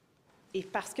 Et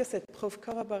parce que cette preuve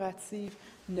corroborative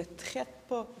ne traite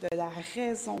pas de la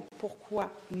raison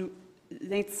pourquoi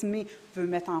l'intimé veut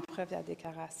mettre en preuve la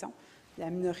déclaration, la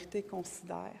minorité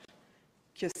considère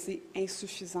que c'est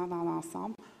insuffisant dans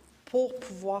l'ensemble pour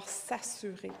pouvoir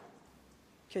s'assurer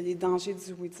que les dangers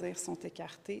du oui-dire sont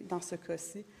écartés, dans ce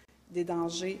cas-ci, des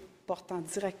dangers portant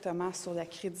directement sur la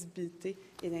crédibilité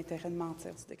et l'intérêt de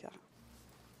mentir du déclarant.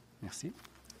 Merci.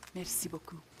 Merci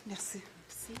beaucoup. Merci.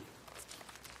 Merci.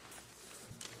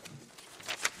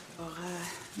 Alors,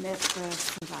 Maître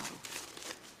Sauvage.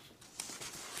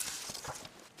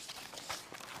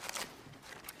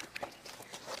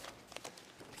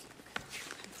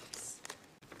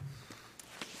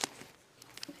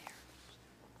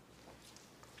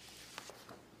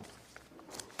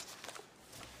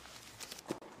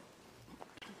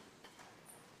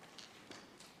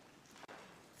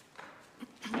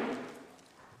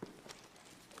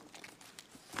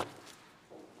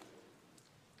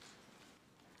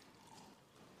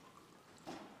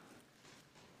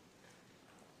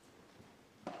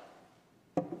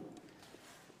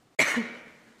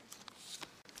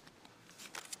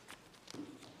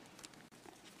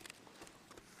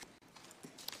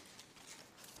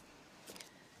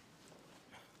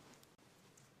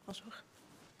 Bonjour.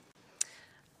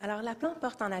 Alors, l'appelant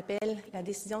porte en appel la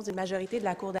décision d'une majorité de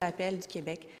la Cour d'appel du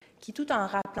Québec qui, tout en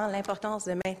rappelant l'importance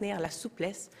de maintenir la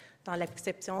souplesse dans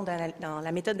l'acception, dans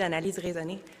la méthode d'analyse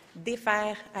raisonnée,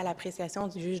 défère à l'appréciation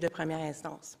du juge de première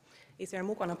instance. Et c'est un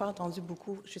mot qu'on n'a pas entendu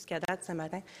beaucoup jusqu'à date ce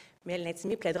matin, mais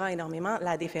l'intimé plaidera énormément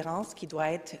la déférence qui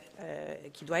doit être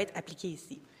appliquée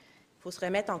ici. Il faut se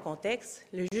remettre en contexte.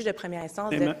 Le juge de première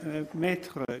instance...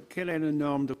 Maître, quelle est la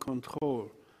norme de contrôle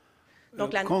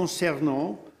Donc,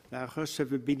 concernant la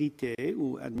recevabilité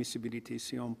ou admissibilité,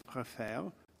 si on préfère,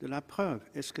 de la preuve?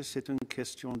 Est-ce que c'est une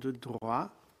question de droit?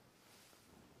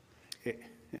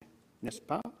 N'est-ce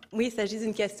pas? Oui, il s'agit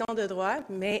d'une question de droit,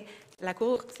 mais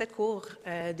cette Cour,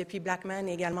 depuis Blackman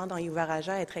et également dans Yves,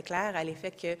 est très claire à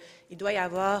l'effet qu'il doit y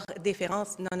avoir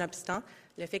déférence nonobstant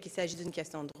le fait qu'il s'agit d'une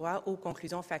question de droit aux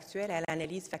conclusions factuelles et à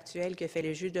l'analyse factuelle que fait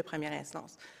le juge de première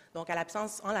instance. Donc, en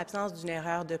l'absence d'une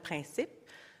erreur de principe,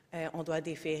 on doit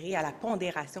déférer à la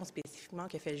pondération spécifiquement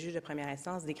que fait le juge de première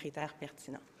instance des critères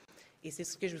pertinents. Et c'est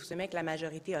ce que je vous soumets que la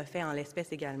majorité a fait en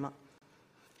l'espèce également.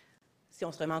 Si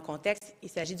on se remet en contexte, il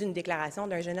s'agit d'une déclaration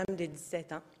d'un jeune homme de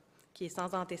 17 ans qui est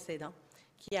sans antécédent,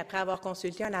 qui, après avoir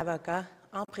consulté un avocat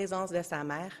en présence de sa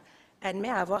mère, admet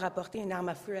avoir apporté une arme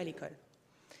à feu à l'école.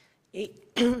 Et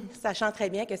sachant très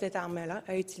bien que cette arme-là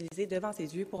a utilisé devant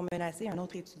ses yeux pour menacer un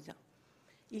autre étudiant.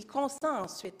 Il consent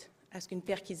ensuite à ce qu'une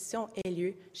perquisition ait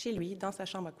lieu chez lui, dans sa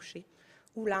chambre à coucher,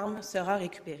 où l'arme sera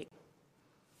récupérée.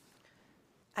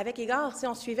 Avec égard, si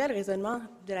on suivait le raisonnement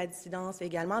de la dissidence et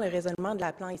également le raisonnement de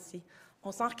l'appelant ici,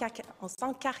 on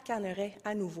s'encarcanerait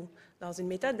à nouveau dans une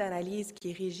méthode d'analyse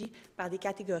qui est régie par des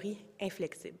catégories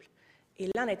inflexibles. Et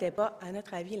là n'était pas, à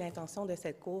notre avis, l'intention de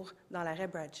cette Cour dans l'arrêt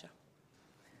Bradshaw.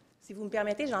 Si vous me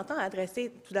permettez, j'entends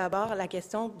adresser tout d'abord la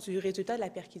question du résultat de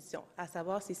la perquisition, à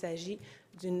savoir s'il s'agit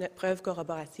d'une preuve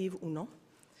corroborative ou non.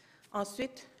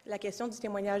 Ensuite, la question du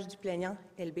témoignage du plaignant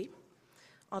LB.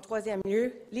 En troisième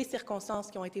lieu, les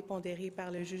circonstances qui ont été pondérées par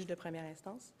le juge de première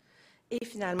instance. Et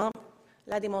finalement,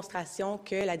 la démonstration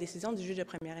que la décision du juge de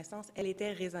première instance, elle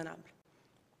était raisonnable.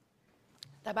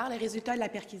 D'abord, les résultats de la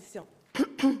perquisition.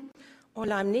 On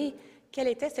l'a amené quelle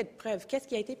était cette preuve? Qu'est-ce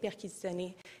qui a été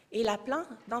perquisitionné? Et Laplan,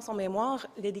 dans son mémoire,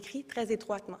 le décrit très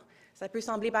étroitement. Ça peut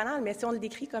sembler banal, mais si on le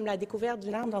décrit comme la découverte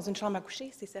d'une arme dans une chambre à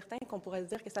coucher, c'est certain qu'on pourrait se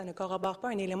dire que ça ne corrobore pas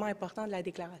un élément important de la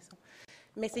déclaration.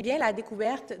 Mais c'est bien la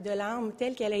découverte de l'arme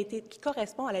telle qu'elle a été, qui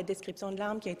correspond à la description de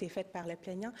l'arme qui a été faite par le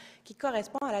plaignant, qui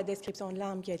correspond à la description de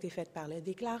l'arme qui a été faite par le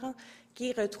déclarant,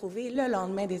 qui est retrouvée le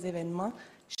lendemain des événements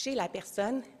chez la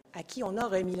personne à qui on a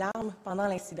remis l'arme pendant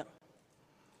l'incident.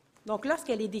 Donc,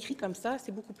 lorsqu'elle est décrite comme ça,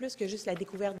 c'est beaucoup plus que juste la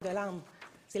découverte de l'arme.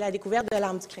 C'est la découverte de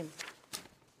l'arme du crime.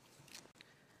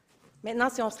 Maintenant,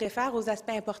 si on se réfère aux aspects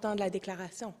importants de la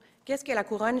déclaration, qu'est-ce que la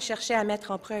couronne cherchait à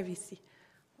mettre en preuve ici?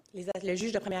 Le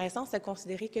juge de première instance a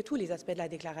considéré que tous les aspects de la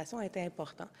déclaration étaient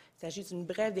importants. Il s'agit d'une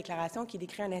brève déclaration qui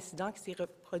décrit un incident qui s'est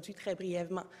reproduit très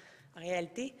brièvement. En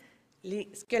réalité,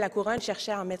 ce que la couronne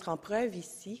cherchait à en mettre en preuve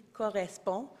ici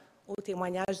correspond au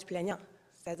témoignage du plaignant,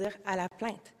 c'est-à-dire à la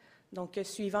plainte. Donc,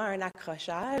 suivant un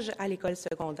accrochage à l'école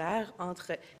secondaire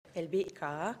entre LB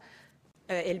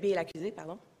et l'accusé,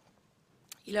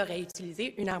 il aurait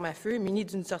utilisé une arme à feu munie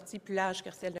d'une sortie plus large que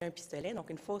celle d'un pistolet,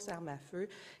 donc une fausse arme à feu,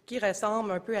 qui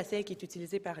ressemble un peu à celle qui est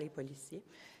utilisée par les policiers,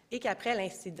 et qu'après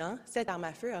l'incident, cette arme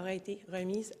à feu aurait été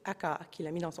remise à Carr, qui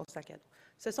l'a mis dans son sac à dos.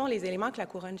 Ce sont les éléments que la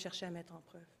couronne cherchait à mettre en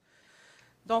preuve.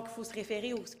 Donc, il faut se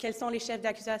référer quels sont les chefs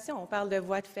d'accusation. On parle de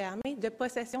voies de fait armée, de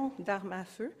possession d'armes à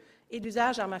feu et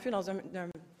d'usage d'armes à feu dans un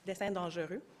dessein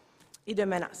dangereux et de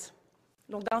menaces.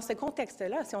 Donc, dans ce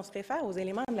contexte-là, si on se réfère aux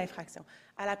éléments de l'infraction,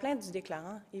 à la plainte du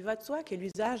déclarant, il va de soi que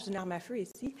l'usage d'une arme à feu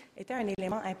ici était un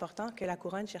élément important que la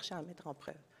couronne cherchait à mettre en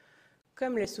preuve.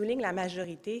 Comme le souligne la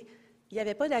majorité, il n'y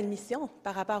avait pas d'admission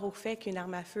par rapport au fait qu'une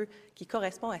arme à feu qui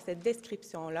correspond à cette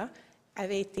description-là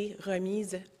avait été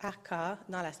remise à Carr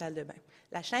dans la salle de bain.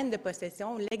 La chaîne de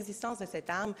possession, l'existence de cette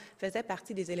arme faisait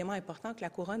partie des éléments importants que la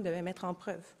couronne devait mettre en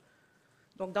preuve.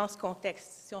 Donc, dans ce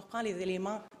contexte, si on reprend les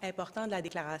éléments importants de la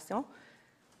déclaration,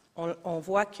 on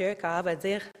voit que Carr va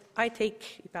dire «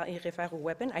 il réfère au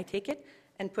weapon, « I take it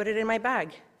and put it in my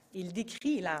bag ». Il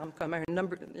décrit l'arme comme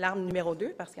l'arme numéro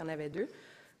 2, parce qu'il y en avait deux,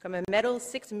 comme un metal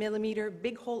 6 mm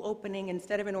big hole opening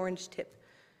instead of an orange tip.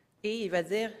 Et il va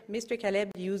dire « Mr.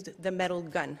 Caleb used the metal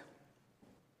gun ».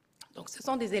 Donc, ce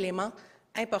sont des éléments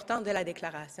importants de la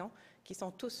déclaration qui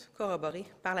sont tous corroborés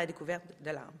par la découverte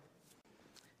de l'arme.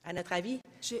 À notre avis,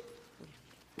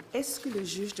 est-ce que le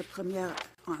juge de première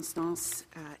instance,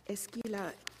 est-ce qu'il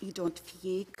a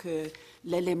identifié que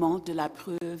l'élément de la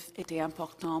preuve était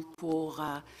important pour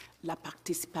la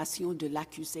participation de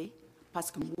l'accusé? Parce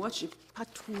que moi, je n'ai pas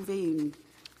trouvé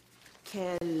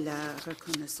quelle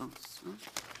reconnaissance. Hein?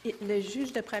 Et le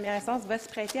juge de première instance va se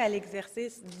prêter à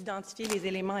l'exercice d'identifier les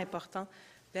éléments importants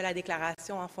de la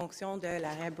déclaration en fonction de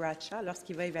l'arrêt Bradshaw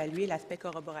lorsqu'il va évaluer l'aspect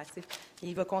corroboratif. Et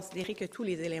il va considérer que tous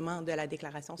les éléments de la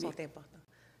déclaration sont importants,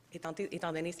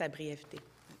 étant donné sa brièveté.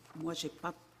 Moi, je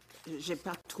n'ai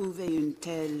pas trouvé une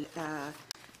telle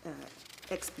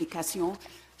explication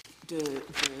de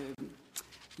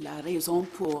la raison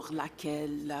pour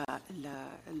laquelle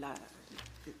la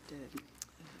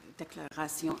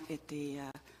déclaration était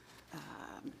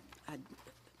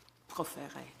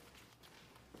proférée.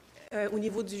 Au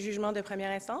niveau du jugement de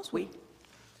première instance? Oui.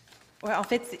 Ouais, en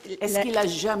fait, est-ce qu'il a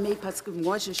jamais, parce que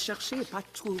moi j'ai cherché et pas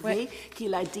trouvé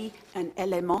qu'il a dit un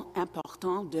élément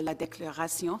important de la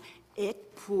déclaration est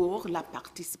pour la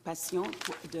participation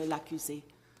de l'accusé?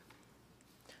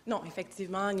 Non,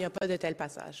 effectivement, il n'y a pas de tel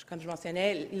passage. Comme je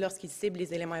mentionnais, lorsqu'il cible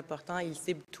les éléments importants, il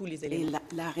cible tous les éléments.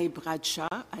 Et l'arrêt Bradshaw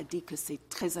a dit que c'est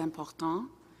très important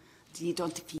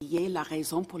d'identifier la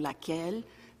raison pour laquelle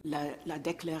la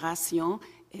déclaration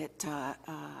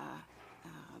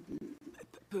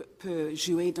peut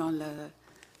jouer dans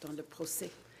le procès.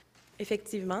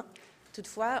 Effectivement.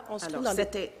 Toutefois, on se trouve dans...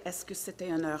 Est-ce que c'était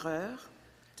une erreur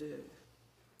de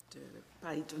ne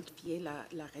pas identifier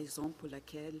la raison pour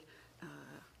laquelle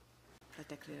la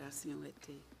déclaration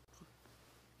était...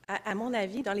 À mon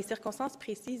avis, dans les circonstances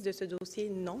précises de ce dossier,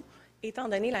 non. Étant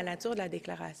donné la nature de la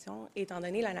déclaration, étant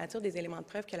donné la nature des éléments de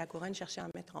preuve que la couronne cherchait à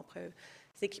mettre en preuve,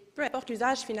 c'est que peu importe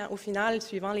l'usage au final,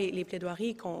 suivant les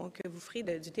plaidoiries que vous ferez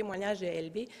du témoignage de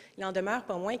LB, il en demeure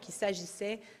pas moins qu'il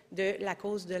s'agissait de la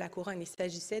cause de la couronne. Il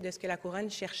s'agissait de ce que la couronne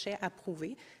cherchait à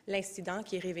prouver, l'incident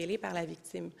qui est révélé par la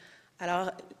victime.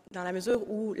 Alors, dans la mesure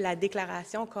où la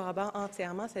déclaration corrobore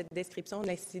entièrement cette description de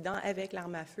l'incident avec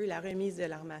l'arme à feu, la remise de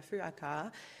l'arme à feu à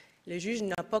Carr, le juge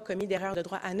n'a pas commis d'erreur de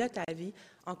droit, à notre avis,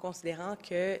 en considérant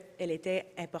qu'elle était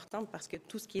importante parce que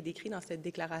tout ce qui est décrit dans cette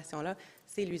déclaration-là,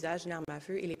 c'est l'usage d'une arme à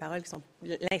feu et les paroles qui sont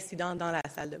l'incident dans la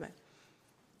salle de bain.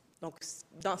 Donc,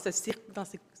 dans ces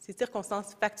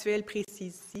circonstances factuelles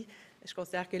précises-ci, je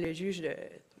considère que le juge,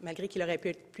 malgré qu'il aurait pu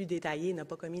être plus détaillé, n'a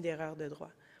pas commis d'erreur de droit.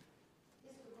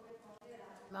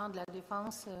 De la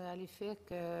défense à l'effet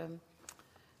que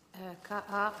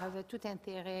K.A. avait tout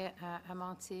intérêt à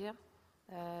mentir.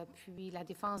 Puis la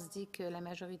défense dit que la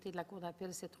majorité de la Cour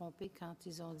d'appel s'est trompée quand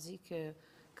ils ont dit que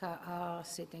K.A.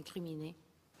 s'est incriminé.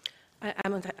 À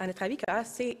notre avis, K.A.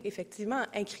 s'est effectivement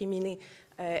incriminé.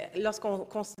 Lorsqu'on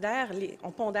considère,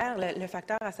 on pondère le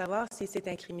facteur à savoir si c'est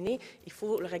incriminé, il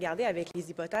faut le regarder avec les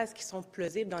hypothèses qui sont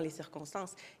plausibles dans les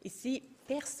circonstances. Ici,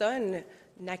 personne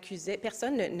n'accusait,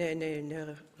 personne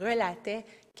ne relatait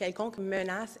quelconque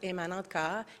menace émanant de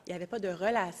K.A. Il n'y avait pas de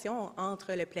relation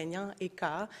entre le plaignant et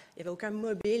K.A. Il n'y avait aucun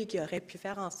mobile qui aurait pu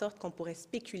faire en sorte qu'on pourrait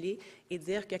spéculer et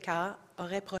dire que K.A.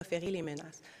 aurait proféré les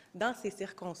menaces. Dans ces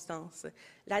circonstances,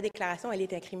 la déclaration, elle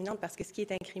est incriminante parce que ce qui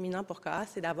est incriminant pour K.A.,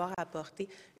 c'est d'avoir apporté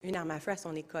une arme à feu à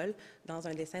son école dans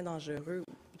un dessein dangereux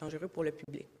pour le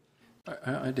public.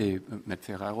 M.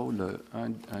 Ferraro,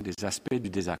 un des aspects du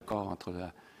désaccord entre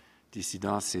la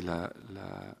dissidence et la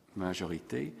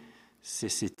majorité, c'est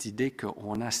cette idée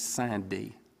qu'on a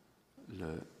scindé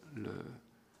le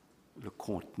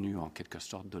contenu, en quelque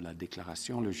sorte, de la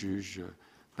déclaration. Le juge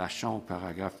Pachon, au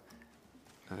paragraphe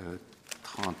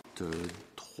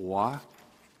 33,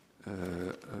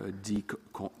 dit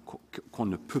qu'on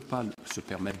ne peut pas se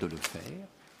permettre de le faire,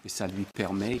 et ça lui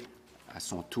permet, à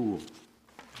son tour,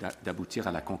 d'aboutir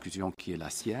à la conclusion qui est la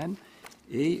sienne.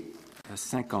 Et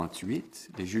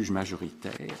 58, les juges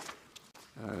majoritaires,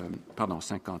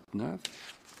 59,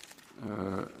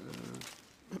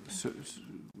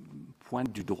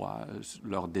 pointent du droit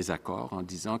leur désaccord en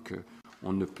disant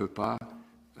qu'on ne peut pas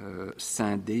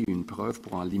scinder une preuve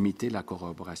pour en limiter la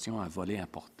corroboration à un volet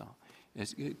important.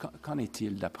 Qu'en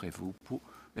est-il d'après vous?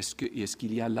 Est-ce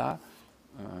qu'il y a là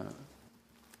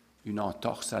une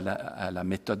entorse à la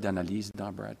méthode d'analyse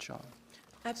dans Bradshaw?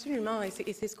 Absolument, et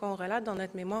c'est ce qu'on relate dans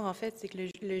notre mémoire, en fait, c'est que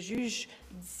le juge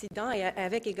dissident, et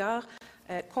avec égard,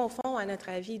 confond, à notre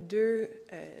avis, deux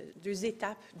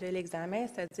étapes de l'examen,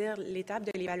 c'est-à-dire l'étape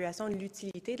de l'évaluation de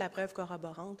l'utilité de la preuve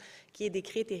corroborante, qui est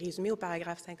décrite et résumée au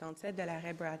paragraphe 57 de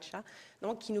l'arrêt Bradshaw,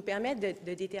 donc qui nous permet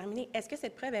de déterminer est-ce que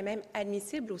cette preuve est même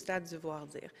admissible au stade du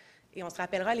voir-dire. Et on se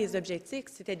rappellera, les objectifs,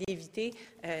 c'était d'éviter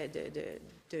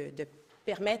de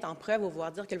permettre en preuve au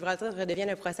voir-dire que le voir-dire redevienne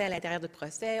un procès à l'intérieur du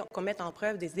procès, qu'on mette en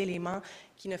preuve des éléments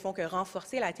qui ne font que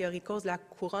renforcer la théorie de cause de la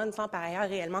couronne sans par ailleurs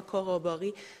réellement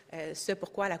corroborer ce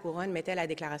pourquoi la couronne mettait la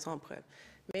déclaration en preuve.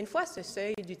 Mais une fois ce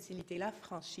seuil d'utilité-là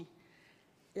franchi,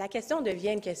 la question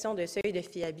devient une question de seuil de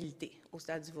fiabilité au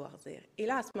stade du voir-dire. Et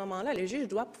là, à ce moment-là, le juge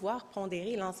doit pouvoir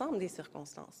pondérer l'ensemble des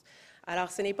circonstances.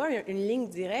 Alors, ce n'est pas une ligne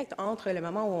directe entre le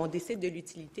moment où on décide de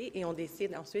l'utilité et on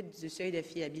décide ensuite du seuil de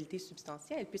fiabilité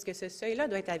substantielle, puisque ce seuil-là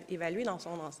doit être évalué dans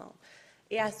son ensemble.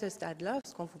 Et à ce stade-là,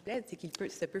 ce qu'on vous plaide, c'est qu'il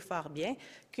se peut fort bien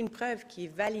qu'une preuve qui est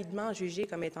validement jugée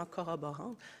comme étant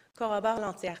corroborante corrobore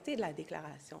l'entièreté de la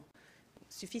déclaration.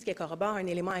 Il suffit qu'elle corrobore un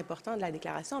élément important de la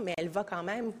déclaration, mais elle va quand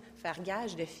même faire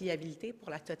gage de fiabilité pour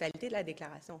la totalité de la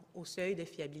déclaration, au seuil de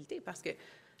fiabilité, parce que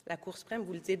la Cour suprême,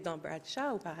 vous le dites dans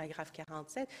Bradshaw, au paragraphe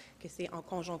 47, que c'est en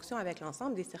conjonction avec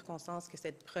l'ensemble des circonstances que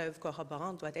cette preuve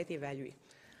corroborante doit être évaluée.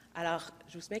 Alors,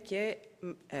 je vous soumets que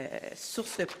sur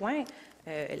ce point,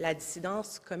 la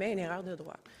dissidence commet une erreur de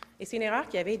droit. Et c'est une erreur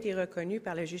qui avait été reconnue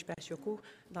par le juge Pacheco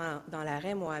dans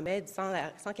l'arrêt Mohamed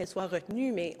sans qu'elle soit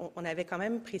retenue, mais on avait quand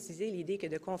même précisé l'idée que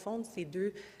de confondre ces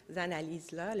deux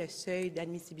analyses-là, le seuil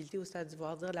d'admissibilité au stade du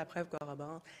voir-dire de la preuve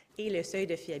corroborante et le seuil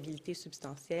de fiabilité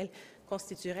substantielle,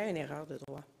 constituerait une erreur de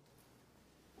droit.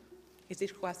 Et c'est,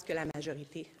 je crois, ce que la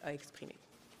majorité a exprimé.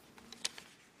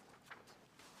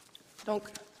 Donc,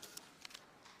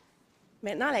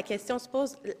 maintenant, la question se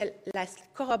pose, la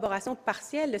corroboration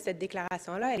partielle de cette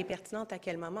déclaration-là, elle est pertinente à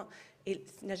quel moment? Et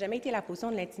il n'a jamais été la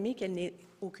position de l'intimé qu'elle n'est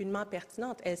aucunement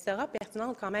pertinente. Elle sera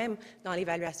pertinente quand même dans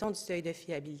l'évaluation du seuil de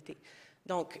fiabilité.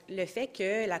 Donc, le fait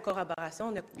que la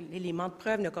corroboration, l'élément de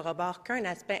preuve ne corrobore qu'un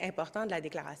aspect important de la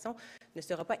déclaration ne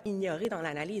sera pas ignoré dans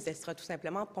l'analyse. Elle sera tout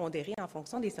simplement pondérée en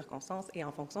fonction des circonstances et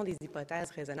en fonction des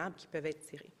hypothèses raisonnables qui peuvent être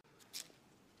tirées.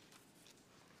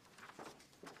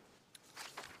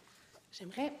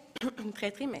 J'aimerais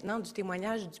traiter maintenant du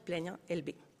témoignage du plaignant LB.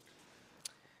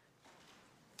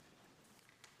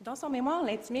 Dans son mémoire,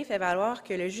 l'intimé fait valoir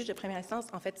que le juge de première instance,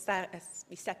 en fait,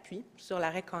 il s'appuie sur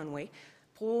l'arrêt Conway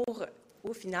pour,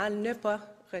 au final, ne pas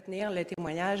retenir le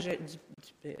témoignage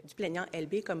du plaignant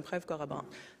LB comme preuve corroborante.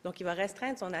 Donc, il va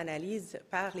restreindre son analyse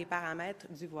par les paramètres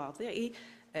du voir-dire et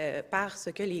par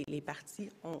ce que les parties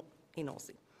ont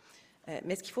énoncé.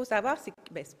 Mais ce qu'il faut savoir, c'est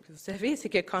que, ce que vous savez, c'est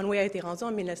que Conway a été rendu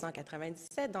en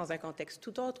 1997 dans un contexte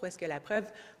tout autre où est-ce que la preuve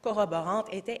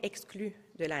corroborante était exclue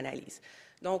de l'analyse.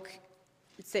 Donc,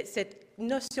 cette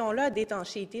notion-là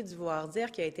d'étanchéité du voir-dire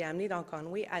qui a été amenée dans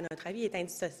Conway, à notre avis, est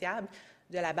indissociable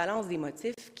de la balance des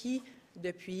motifs qui,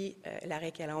 depuis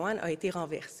l'arrêt Kellowan, a été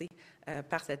renversée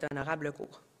par cette honorable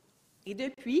Cour. Et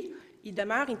depuis, il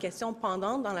demeure une question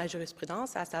pendante dans la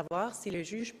jurisprudence, à savoir si le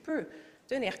juge peut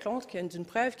tenir compte d'une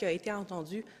preuve qui a été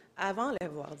entendue avant le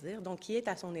voir-dire, donc qui est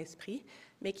à son esprit,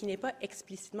 mais qui n'est pas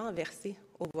explicitement versée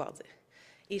au voir-dire.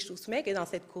 Et je soumets que dans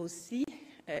cette cause-ci,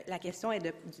 la question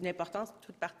est d'une importance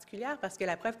toute particulière parce que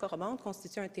la preuve corroborante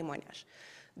constitue un témoignage.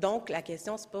 Donc, la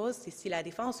question se pose, c'est si la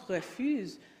défense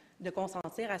refuse de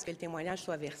consentir à ce que le témoignage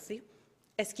soit versé,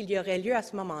 est-ce qu'il y aurait lieu à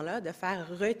ce moment-là de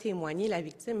faire retémoigner la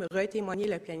victime, retémoigner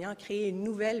le plaignant, créer une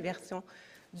nouvelle version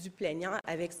du plaignant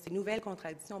avec ces nouvelles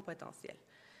contradictions potentielles?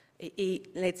 Et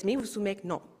l'intimé vous soumet que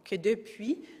non, que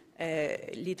depuis,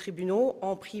 les tribunaux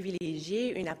ont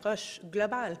privilégié une approche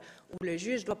globale où le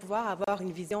juge doit pouvoir avoir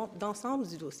une vision d'ensemble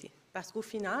du dossier. Parce qu'au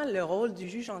final, le rôle du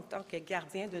juge en tant que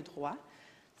gardien de droit,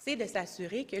 c'est de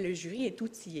s'assurer que le jury est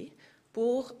outillé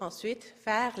pour ensuite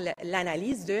faire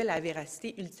l'analyse de la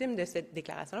véracité ultime de cette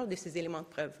déclaration-là, de ces éléments de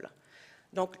preuve-là.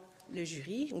 Donc, le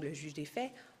jury ou le juge des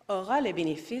faits aura le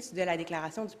bénéfice de la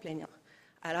déclaration du plaignant.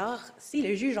 Alors, si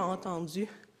le juge a entendu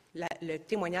le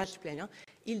témoignage du plaignant,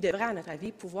 il devrait, à notre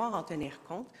avis, pouvoir en tenir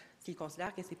compte s'il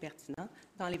considère que c'est pertinent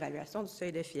dans l'évaluation du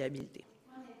seuil de fiabilité.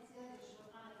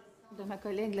 De ma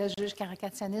collègue, la juge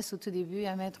Caracatianis, au tout début,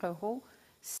 à Maître Rowe,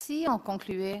 si on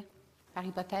concluait par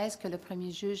hypothèse que le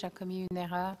premier juge a commis une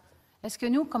erreur, est-ce que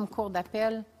nous, comme cour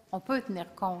d'appel, on peut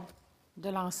tenir compte de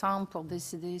l'ensemble pour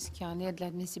décider ce qu'il en est de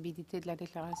l'admissibilité de la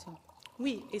déclaration?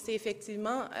 Oui, et c'est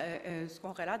effectivement ce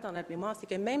qu'on relate dans notre mémoire, c'est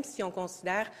que même si on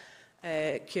considère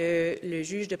que le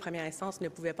juge de première instance ne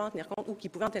pouvait pas en tenir compte ou qu'il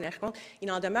pouvait en tenir compte, il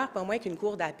n'en demeure pas moins qu'une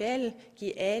cour d'appel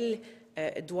qui, elle,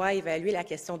 doit évaluer la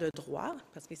question de droit,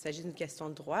 parce qu'il s'agit d'une question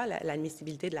de droit,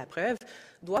 l'admissibilité de la preuve,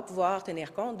 doit pouvoir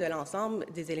tenir compte de l'ensemble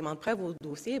des éléments de preuve au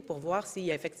dossier pour voir s'il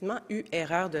y a effectivement eu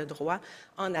erreur de droit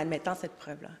en admettant cette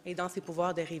preuve-là. Et dans ses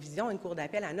pouvoirs de révision, une cour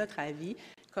d'appel, à notre avis,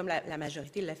 comme la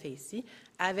majorité l'a fait ici,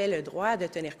 avait le droit de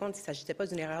tenir compte, s'il ne s'agissait pas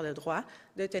d'une erreur de droit,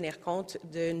 de tenir compte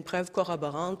d'une preuve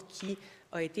corroborante qui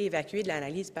a été évacuée de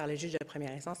l'analyse par le juge de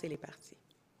première instance et les parties.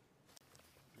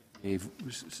 Et vous,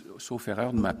 sauf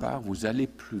erreur de ma part, vous allez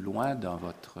plus loin dans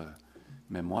votre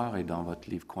mémoire et dans votre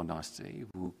livre condensé.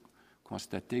 Vous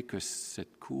constatez que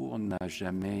cette Cour n'a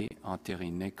jamais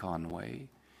entériné Conway,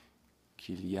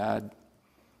 qu'il y a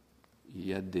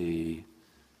des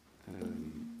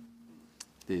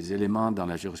éléments dans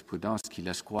la jurisprudence qui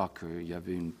laissent croire qu'il y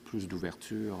avait une plus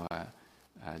d'ouverture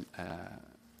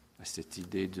à cette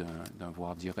idée d'un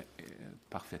voir-dire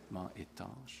parfaitement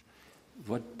étanche.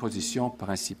 Votre position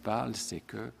principale, c'est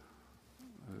que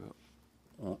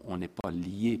on n'est pas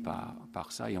lié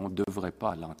par ça et on ne devrait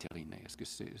pas l'entériner.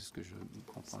 Est-ce que je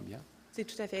comprends bien? C'est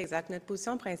tout à fait exact. Notre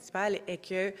position principale est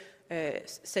que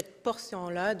cette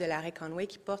portion-là de l'arrêt Conway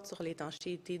qui porte sur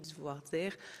l'étanchéité du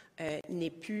voir-dire n'est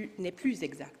plus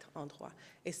exacte en droit.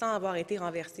 Et sans avoir été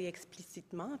renversée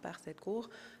explicitement par cette Cour,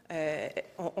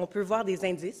 on peut voir des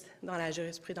indices dans la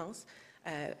jurisprudence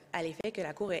à l'effet que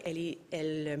la Cour,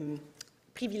 elle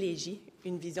privilégie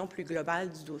une vision plus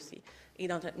globale du dossier. Et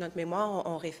dans notre mémoire,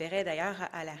 on référait d'ailleurs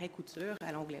à l'arrêt Couture,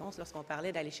 à l'onglet 11, lorsqu'on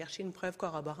parlait d'aller chercher une preuve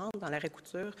corroborante dans l'arrêt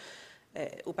Couture.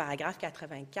 Au paragraphe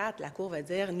 84, la Cour va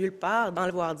dire nulle part dans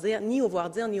le voir-dire, ni au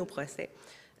voir-dire, ni au procès.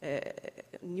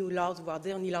 Ni lors du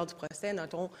voir-dire, ni lors du procès,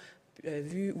 n'a-t-on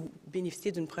vu ou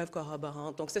bénéficié d'une preuve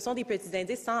corroborante. Donc, ce sont des petits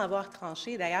indices sans avoir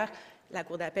tranché. D'ailleurs, la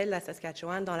Cour d'appel de la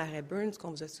Saskatchewan, dans l'arrêt Burns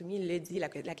qu'on vous a soumis, le dit, la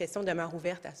question demeure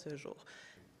ouverte à ce jour.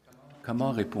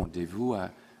 Comment répondez-vous à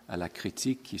la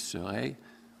critique qui serait,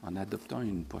 en adoptant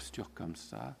une posture comme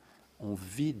ça, on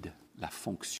vide la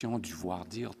fonction du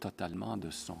voir-dire totalement de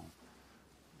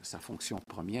sa fonction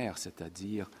première,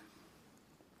 c'est-à-dire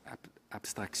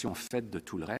abstraction faite de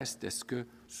tout le reste? Est-ce que,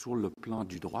 sur le plan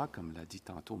du droit, comme l'a dit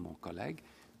tantôt mon collègue,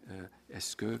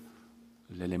 est-ce que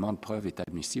l'élément de preuve est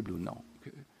admissible ou non?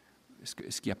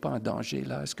 Est-ce qu'il n'y a pas un danger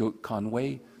là? Est-ce que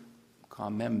Conway, quand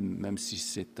même si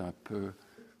c'est un peu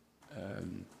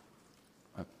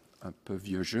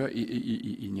vieux jeu,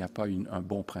 il n'y a pas un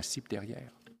bon principe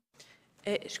derrière?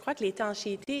 Je crois que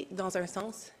l'étanchéité, dans un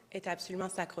sens, est absolument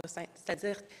sacro-sainte.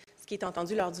 C'est-à-dire, ce qui est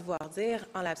entendu lors du voir-dire,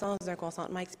 en l'absence d'un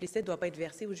consentement explicite, ne doit pas être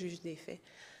versé au juge des faits.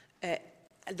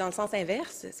 Dans le sens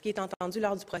inverse, ce qui est entendu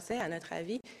lors du procès, à notre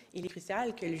avis, il est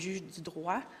crucial que le juge du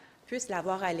droit puisse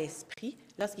l'avoir à l'esprit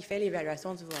lorsqu'il fait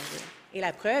l'évaluation du voir-dire. Et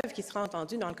la preuve qui sera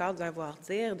entendue dans le cadre d'un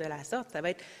voir-dire de la sorte, ça va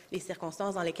être les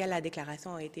circonstances dans lesquelles la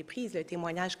déclaration a été prise, le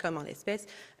témoignage comme en l'espèce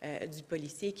du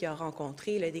policier qui a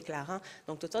rencontré le déclarant.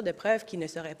 Donc, toutes sortes de preuves qui ne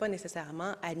seraient pas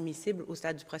nécessairement admissibles au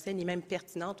stade du procès, ni même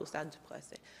pertinentes au stade du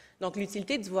procès. Donc,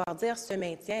 l'utilité du voir-dire se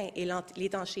maintient et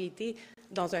l'étanchéité,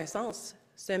 dans un sens,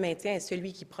 Ce maintien est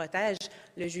celui qui protège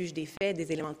le juge des faits,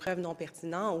 des éléments de preuve non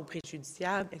pertinents ou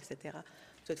préjudiciables, etc.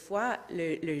 Toutefois,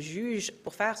 le juge,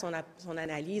 pour faire son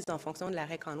analyse en fonction de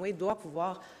l'arrêt Conway, doit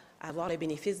pouvoir avoir le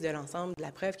bénéfice de l'ensemble de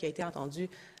la preuve qui a été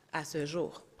entendue à ce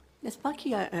jour. N'est-ce pas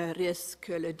qu'il y a un risque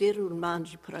que le déroulement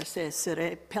du procès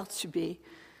serait perturbé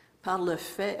par le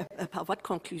fait, par votre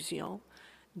conclusion,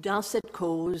 dans cette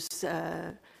cause,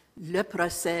 le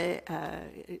procès,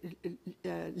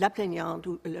 la plaignante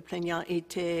ou le plaignant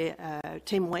était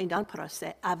témoin dans le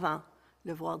procès avant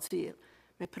le voir dire.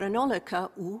 Mais prenons le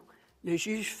cas où le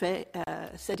juge fait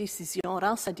sa décision,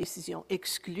 rend sa décision,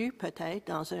 exclut peut-être,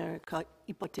 dans un cas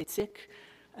hypothétique,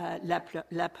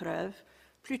 la preuve.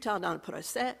 Plus tard dans le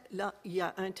procès, là, il y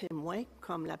a un témoin,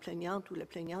 comme la plaignante ou le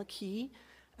plaignant, qui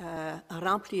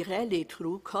remplirait les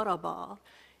trous, corrobore.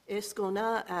 Est-ce qu'on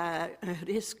a un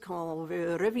risque qu'on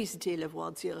veut revisiter le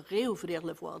voir dire, réouvrir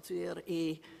le voir dire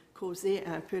et causer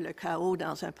un peu le chaos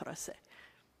dans un procès?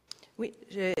 Oui,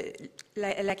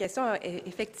 la question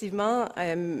effectivement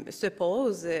se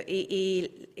pose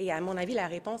et à mon avis, la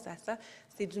réponse à ça,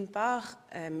 c'est d'une part,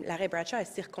 l'arrêt Bradshaw a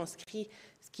circonscrit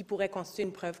ce qui pourrait constituer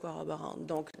une preuve corroborante.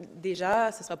 Donc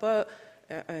déjà, ce ne sera pas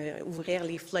ouvrir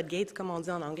les floodgates, comme on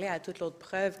dit en anglais, à toute l'autre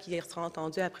preuve qui sera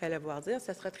entendue après le voir dire,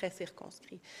 ce sera très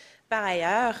circonscrit. Par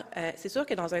ailleurs, c'est sûr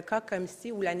que dans un cas comme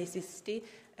ici, où la nécessité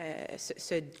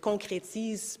se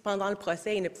concrétise pendant le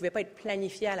procès et ne pouvait pas être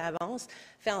planifié à l'avance,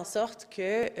 fait en sorte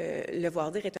que le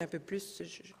voir dire est un peu plus,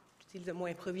 j'utilise le mot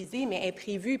improvisé, mais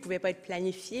imprévu, il ne pouvait pas être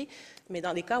planifié. Mais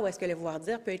dans des cas où est-ce que le voir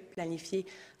dire peut être planifié,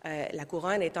 la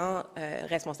couronne étant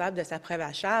responsable de sa preuve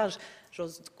à charge,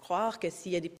 j'ose croire que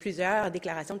s'il y a plusieurs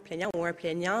déclarations de plaignant ou un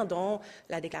plaignant dont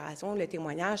la déclaration, le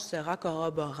témoignage sera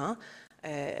corroborant,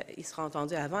 il sera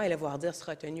entendu avant et le voir dire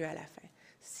sera tenu à la fin.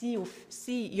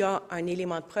 S'il y a un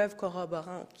élément de preuve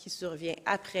corroborant qui survient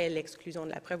après l'exclusion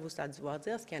de la preuve au stade du voir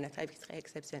dire, ce qui est un état qui serait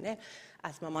exceptionnel,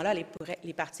 à ce moment-là,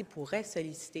 les parties pourraient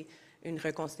solliciter une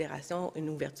reconsidération, une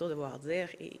ouverture de voir dire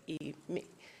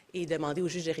et demander au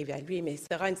juge de réévaluer, mais ce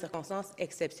sera une circonstance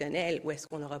exceptionnelle où est-ce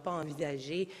qu'on n'aura pas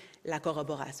envisagé la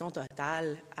corroboration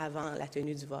totale avant la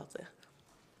tenue du voir dire.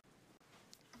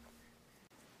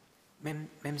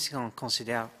 Même si on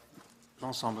considère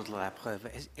l'ensemble de la preuve,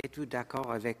 êtes-vous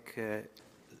d'accord avec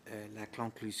la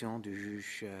conclusion du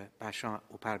juge Bachand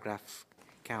au paragraphe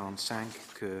 45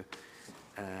 que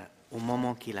au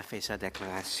moment qu'il a fait sa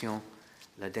déclaration,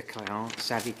 le déclarant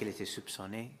savait qu'il était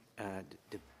soupçonné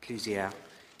de plusieurs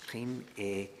crimes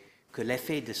et que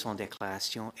l'effet de son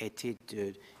déclaration était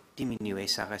de diminuer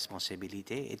sa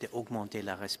responsabilité et d'augmenter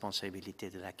la responsabilité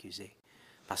de l'accusé?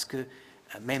 Parce que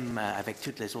même avec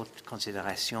toutes les autres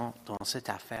considérations dans cette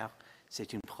affaire,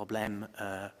 c'est un problème.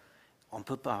 On ne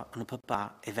peut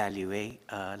pas évaluer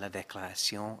la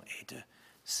déclaration et de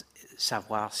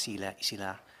savoir s'il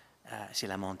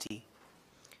a menti.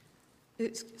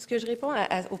 Ce que je réponds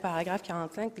au paragraphe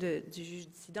 45 du juge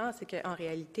dissident, c'est qu'en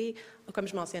réalité, comme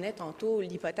je mentionnais tantôt,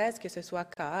 l'hypothèse que ce soit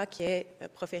K.A. qui ait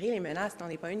proféré les menaces n'en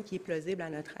est pas une qui est plausible à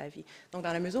notre avis. Donc,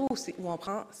 dans la mesure où on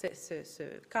prend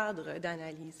ce cadre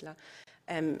d'analyse-là,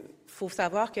 faut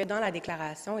savoir que dans la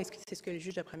déclaration, et c'est ce que le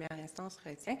juge de première instance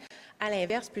retient, à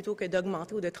l'inverse, plutôt que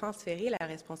d'augmenter ou de transférer la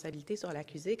responsabilité sur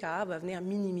l'accusé, K.A. va venir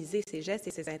minimiser ses gestes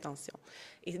et ses intentions.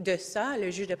 Et de ça,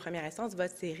 le juge de première instance va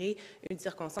tirer une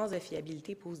circonstance de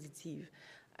fiabilité positive.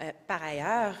 Par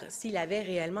ailleurs, s'il avait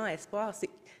réellement espoir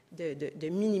de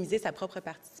minimiser sa propre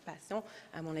participation,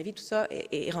 à mon avis, tout ça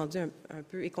est rendu un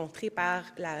peu écontré par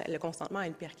le consentement à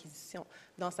une perquisition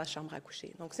dans sa chambre à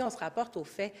coucher. Donc, si on se rapporte au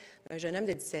fait d'un jeune homme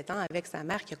de 17 ans avec sa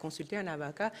mère qui a consulté un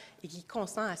avocat et qui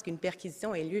consent à ce qu'une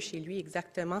perquisition ait lieu chez lui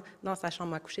exactement dans sa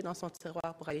chambre à coucher, dans son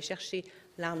tiroir, pour aller chercher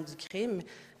l'arme du crime,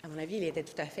 à mon avis, il était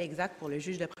tout à fait exact pour le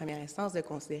juge de première instance de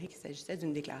considérer qu'il s'agissait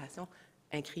d'une déclaration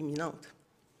incriminante.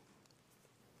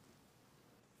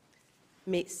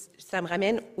 Mais ça me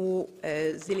ramène aux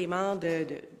éléments de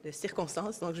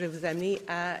circonstance. Donc, je vais vous amener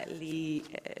à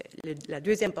la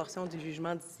deuxième portion du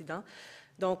jugement dissident.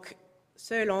 Donc,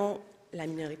 selon la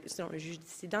minorité, selon le juge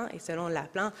dissident et selon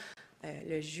Laplan,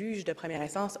 le juge de première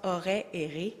instance aurait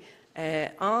erré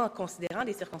en considérant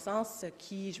des circonstances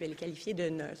qui, je vais les qualifier de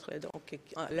neutres. Donc,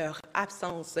 leur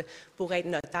absence pourrait être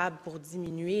notable pour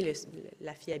diminuer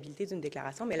la fiabilité d'une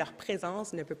déclaration, mais leur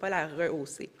présence ne peut pas la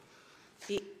rehausser.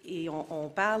 Et on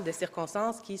parle de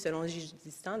circonstances qui, selon le juge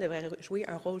dissident, devraient jouer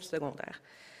un rôle secondaire.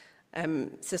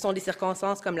 Ce sont des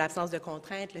circonstances comme l'absence de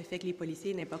contrainte, le fait que les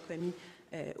policiers n'aient pas commis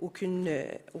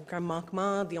aucun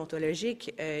manquement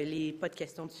déontologique, pas de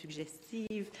questions de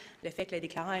suggestives, le fait que le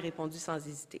déclarant ait répondu sans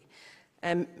hésiter.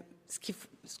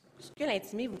 ce que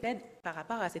l'intimé vous aide par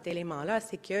rapport à cet élément-là,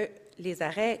 c'est que les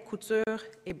arrêts Couture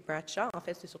et Bradshaw, en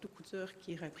fait, c'est surtout Couture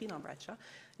qui est repris dans Bradshaw,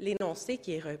 l'énoncé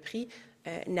qui est repris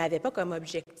n'avait pas comme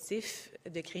objectif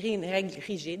de créer une règle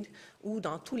rigide ou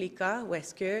dans tous les cas où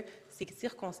est-ce que ces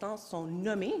circonstances sont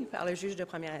nommées par le juge de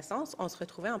première instance, on se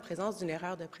retrouvait en présence d'une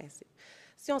erreur de principe.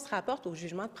 Si on se rapporte au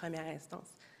jugement de première instance,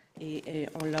 et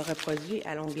on l'a reproduit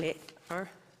à l'onglet 1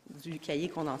 du cahier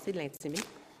condensé de l'intimé,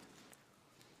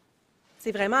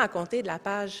 c'est vraiment à compter de la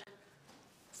page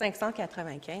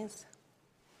 595.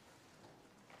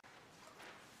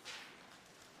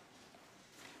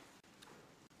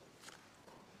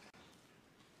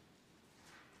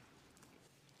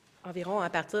 Environ à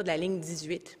partir de la ligne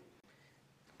 18,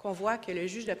 qu'on voit que le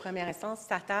juge de première instance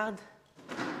s'attarde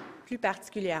plus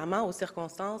particulièrement aux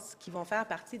circonstances qui vont faire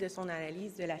partie de son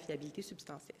analyse de la fiabilité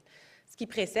substantielle. Ce qui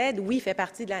précède, oui, fait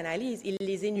partie de l'analyse, il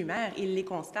les énumère, il les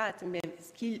constate, mais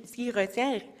ce qui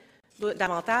retient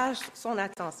davantage son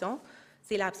attention,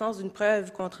 c'est l'absence d'une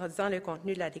preuve contredisant le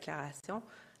contenu de la déclaration,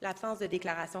 l'absence de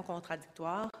déclaration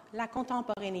contradictoire, la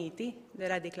contemporanéité de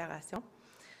la déclaration,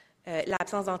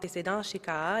 l'absence d'antécédents chez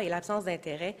KA et l'absence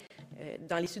d'intérêt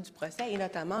dans l'issue du procès, et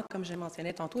notamment, comme je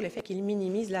mentionnais tantôt, le fait qu'il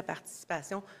minimise la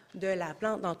participation de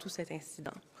l'appelant dans tout cet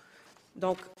incident.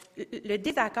 Donc, le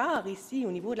désaccord ici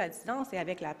au niveau de la dissidence et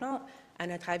avec l'appelant, à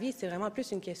notre avis, c'est vraiment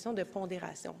plus une question de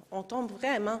pondération. On tombe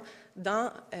vraiment dans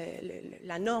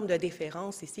la norme de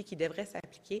déférence ici qui devrait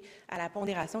s'appliquer à la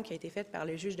pondération qui a été faite par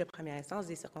le juge de première instance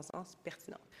des circonstances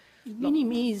pertinentes. Il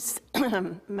minimise,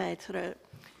 maître,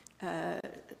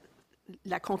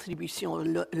 la contribution,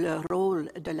 le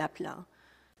rôle de l'appelant.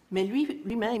 Mais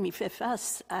lui-même, il fait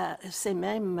face à ces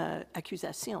mêmes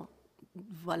accusations,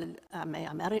 voilà, à main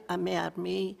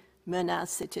armée,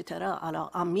 menaces, etc. Alors,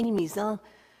 en minimisant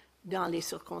dans les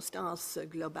circonstances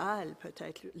globales,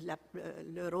 peut-être,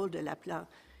 le rôle de l'appelant,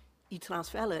 il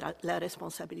transfère la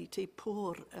responsabilité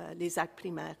pour les actes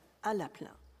primaires à l'appelant.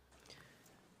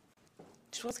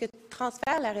 Je pense que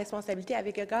transfert la responsabilité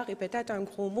avec égard est peut-être un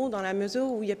gros mot dans la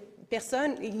mesure où il y a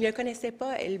personne, il ne connaissait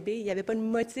pas LB, il n'y avait pas de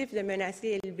motif de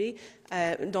menacer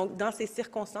LB. Donc, dans ces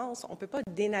circonstances, on ne peut pas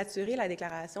dénaturer la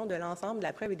déclaration de l'ensemble de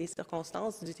la preuve et des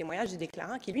circonstances du témoignage du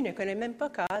déclarant qui, lui, ne connaît même pas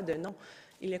KA de nom.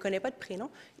 Il ne connaît pas de prénom.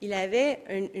 Il avait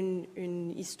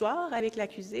une histoire avec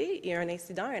l'accusé et un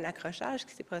incident, un accrochage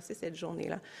qui s'est passé cette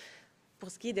journée-là.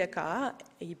 Pour ce qui est de KA,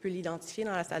 il peut l'identifier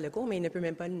dans la salle de cours, mais il ne peut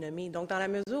même pas le nommer. Donc, dans la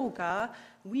mesure où KA,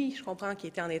 oui, je comprends qu'il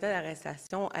était en état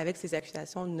d'arrestation avec ses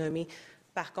accusations nommées.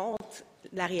 Par contre,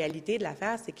 la réalité de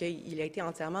l'affaire, c'est qu'il a été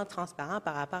entièrement transparent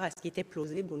par rapport à ce qui était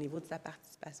plausible au niveau de sa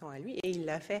participation à lui. Et il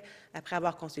l'a fait après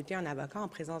avoir consulté un avocat en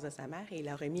présence de sa mère et il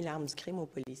a remis l'arme du crime au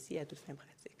policier à toute fin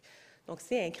pratique. Donc,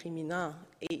 c'est incriminant.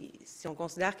 Et si on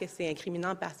considère que c'est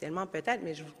incriminant partiellement, peut-être,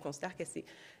 mais je considère que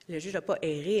le juge n'a pas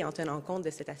erré en tenant compte de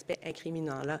cet aspect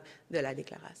incriminant-là de la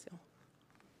déclaration.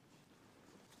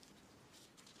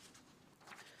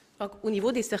 Donc, au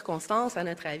niveau des circonstances, à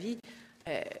notre avis,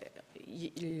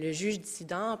 le juge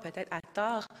dissident, peut-être à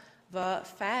tort, va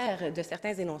faire de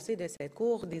certains énoncés de cette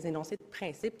cour des énoncés de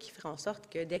principe qui feront en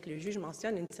sorte que dès que le juge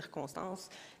mentionne une circonstance,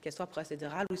 qu'elle soit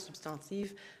procédurale ou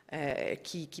substantive,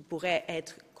 qui pourrait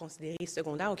être considérée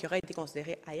secondaire ou qui aurait été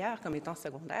considérée ailleurs comme étant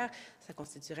secondaire, ça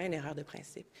constituerait une erreur de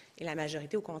principe. Et la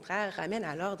majorité, au contraire, ramène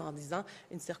à l'ordre en disant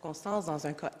une circonstance dans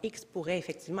un cas X pourrait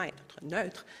effectivement être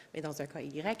neutre, mais dans un cas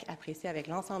Y, apprécié avec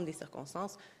l'ensemble des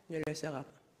circonstances, ne le sera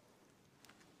pas.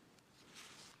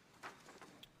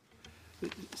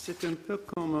 C'est un peu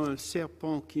comme un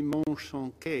serpent qui mange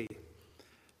son quai.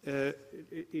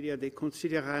 Il y a des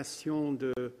considérations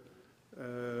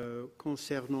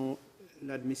concernant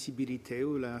l'admissibilité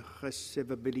ou la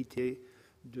recevabilité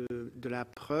de la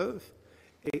preuve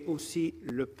et aussi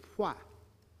le poids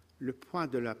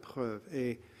de la preuve.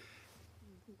 Et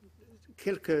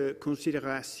quelques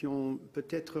considérations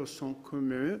peut-être sont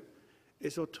communes et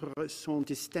d'autres sont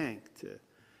distinctes.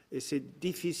 Et c'est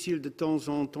difficile de temps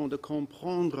en temps de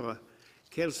comprendre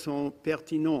quels sont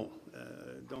pertinents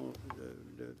dans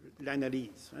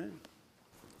l'analyse. Hein?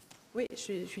 Oui,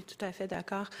 je suis tout à fait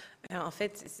d'accord. En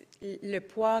fait, le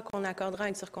poids qu'on accordera à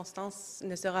une circonstance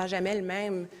ne sera jamais le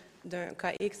même d'un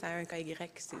cas X à un cas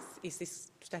Y. Et c'est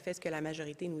tout à fait ce que la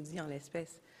majorité nous dit en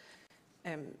l'espèce.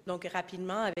 Donc,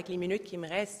 rapidement, avec les minutes qui me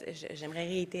restent, j'aimerais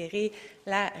réitérer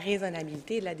la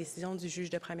raisonnabilité de la décision du juge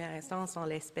de première instance en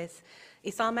l'espèce.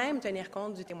 Et sans même tenir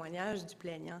compte du témoignage du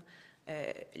plaignant,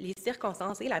 les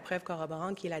circonstances et la preuve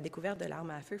corroborante qui est la découverte de l'arme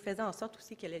à feu faisaient en sorte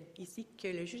aussi que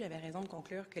le juge avait raison de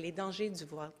conclure que les dangers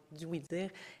du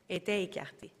oui-dire étaient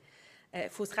écartés. Il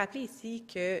faut se rappeler ici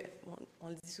que, on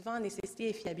le dit souvent, nécessité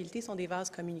et fiabilité sont des vases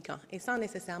communicants. Et sans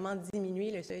nécessairement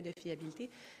diminuer le seuil de fiabilité,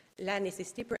 la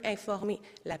nécessité peut informer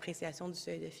l'appréciation du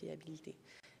seuil de fiabilité.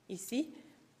 Ici,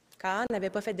 K.A. n'avait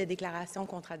pas fait de déclaration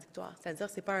contradictoire, c'est-à-dire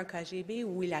que ce n'est pas un KGB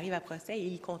où il arrive à procès et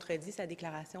il contredit sa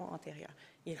déclaration antérieure.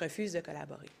 Il refuse de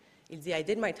collaborer. Il dit « I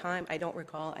did my time, I don't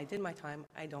recall, I did my time,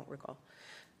 I don't recall ».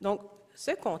 Donc,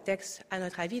 ce contexte, à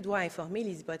notre avis, doit informer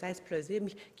les hypothèses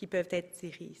plausibles qui peuvent être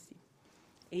tirées ici.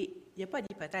 Et il n'y a pas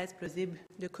d'hypothèse plausible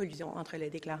de collusion entre le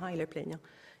déclarant et le plaignant.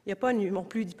 Il n'y a pas non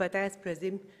plus d'hypothèse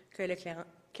plausible que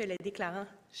le déclarant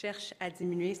cherche à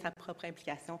diminuer sa propre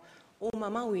implication au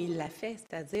moment où il l'a fait,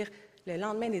 c'est-à-dire le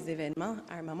lendemain des événements,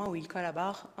 à un moment où il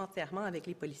collabore entièrement avec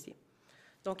les policiers.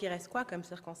 Donc, il reste quoi comme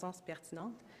circonstance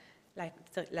pertinente?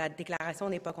 La déclaration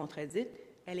n'est pas contredite,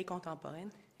 elle est contemporaine,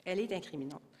 elle est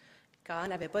incriminante. K.A.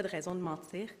 n'avait pas de raison de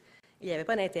mentir, il n'y avait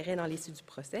pas d'intérêt dans l'issue du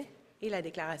procès, et la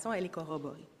déclaration, elle est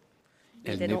corroborée.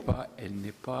 Il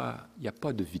n'y a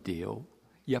pas de vidéo,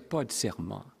 il n'y a pas de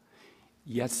serment.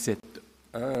 Il y a cette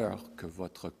heure que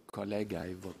votre collègue a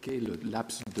évoquée, le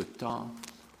laps de temps,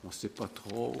 on ne sait pas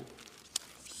trop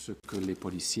ce que les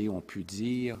policiers ont pu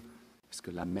dire, est-ce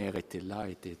que la mère était là,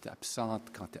 était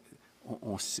absente,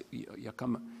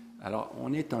 alors,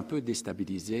 on est un peu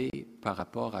déstabilisé par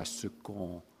rapport à ce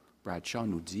qu'on Bradshaw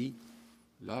nous dit.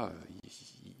 Là,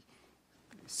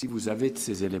 si vous avez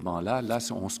ces éléments-là,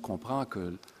 on se comprend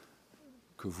que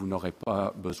vous n'aurez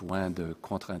pas besoin de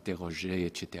contre-interroger,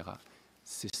 etc.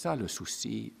 C'est ça le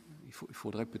souci. Il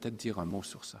faudrait peut-être dire un mot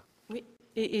sur ça. Oui,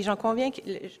 et j'en conviens,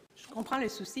 je comprends le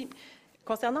souci.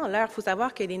 Concernant l'heure, il faut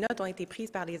savoir que les notes ont été prises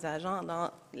par les agents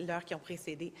dans l'heure qui ont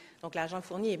précédé. Donc, l'agent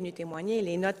fourni est venu témoigner.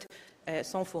 Les notes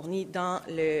sont fournies dans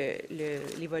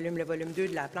le volume 2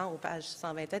 de la plan, aux pages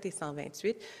 127 et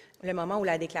 128. Le moment où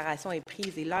la déclaration est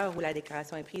prise et l'heure où la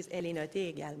déclaration est prise, elle est notée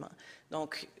également.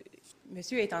 Donc,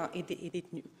 monsieur est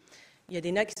détenu. Il y a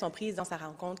des notes qui sont prises dans sa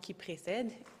rencontre qui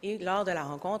précède et lors de la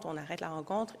rencontre, on arrête la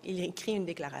rencontre, il écrit une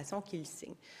déclaration qu'il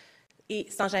signe. Et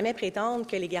sans jamais prétendre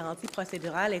que les garanties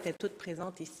procédurales étaient toutes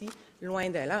présentes ici, loin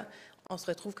de là, on se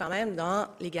retrouve quand même dans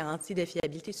les garanties de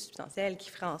fiabilité substantielle qui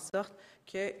feraient en sorte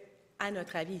que, à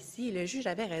notre avis ici, le juge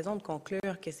avait raison de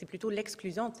conclure que c'est plutôt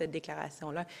l'exclusion de cette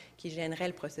déclaration-là qui gênerait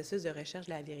le processus de recherche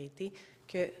de la vérité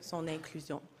que son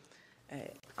inclusion,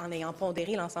 en ayant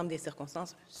pondéré l'ensemble des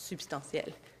circonstances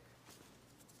substantielles.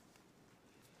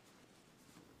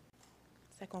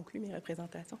 Ça conclut mes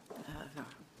représentations.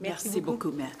 Merci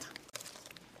beaucoup, Maître.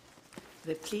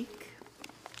 Réplique?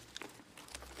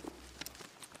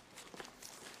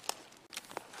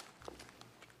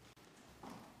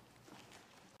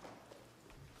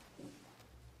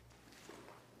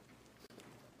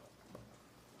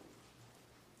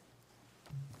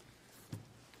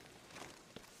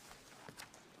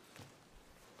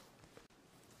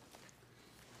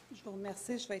 Je vous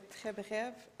remercie. Je vais être très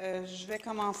brève. Je vais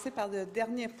commencer par le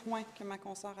dernier point que ma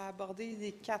consoeur a abordé,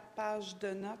 les 4 pages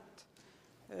de notes.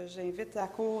 J'invite la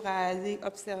Cour à aller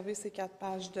observer ces 4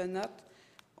 pages de notes.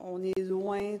 On est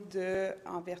loin de,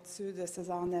 en vertu de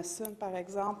César Nessun, par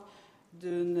exemple,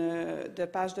 de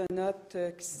pages de notes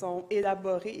qui sont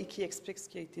élaborées et qui expliquent ce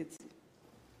qui a été dit.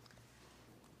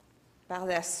 Par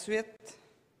la suite,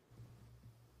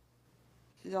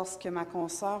 lorsque ma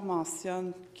consoeur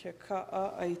mentionne que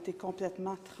K.A. a été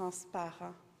complètement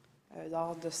transparent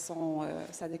lors de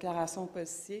sa déclaration au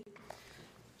policier,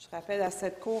 je rappelle à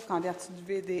cette Cour qu'en vertu du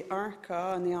VD1,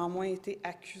 K.A. a néanmoins été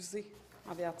accusé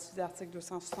en vertu de l'article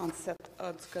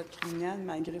 277A du Code criminel,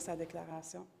 malgré sa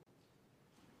déclaration.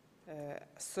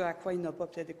 Ce à quoi il n'a pas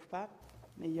plaidé coupable,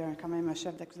 mais il y a quand même un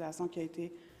chef d'accusation qui a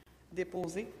été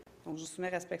déposé. Donc, je soumets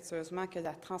respectueusement que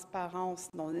la transparence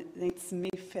dont l'intimé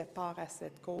fait part à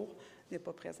cette Cour n'est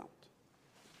pas présente.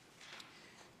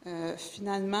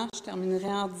 Finalement, je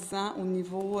terminerai en disant, au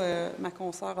niveau, ma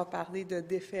consoeur a parlé de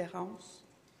déférence.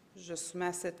 Je soumets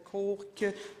à cette Cour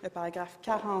que le paragraphe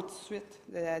 48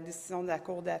 de la décision de la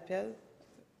Cour d'appel,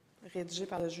 rédigée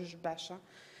par le juge Bachand,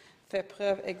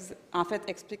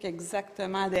 explique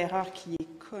exactement l'erreur qui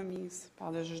est commise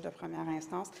par le juge de première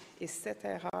instance, et cette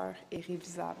erreur est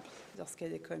révisable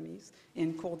lorsqu'elle est commise. Et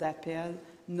une Cour d'appel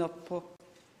n'a pas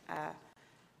à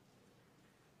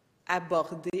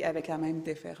aborder avec la même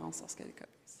déférence lorsqu'elle est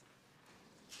commise.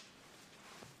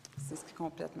 C'est ce qui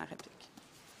complète ma réplique.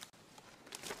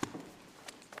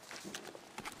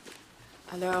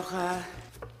 Alors,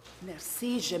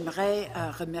 merci. J'aimerais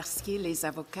remercier les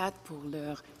avocates pour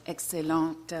leur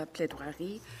excellente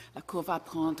plaidoirie. La Cour va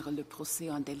prendre le procès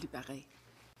en délibéré.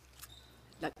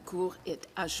 La Cour est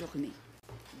ajournée.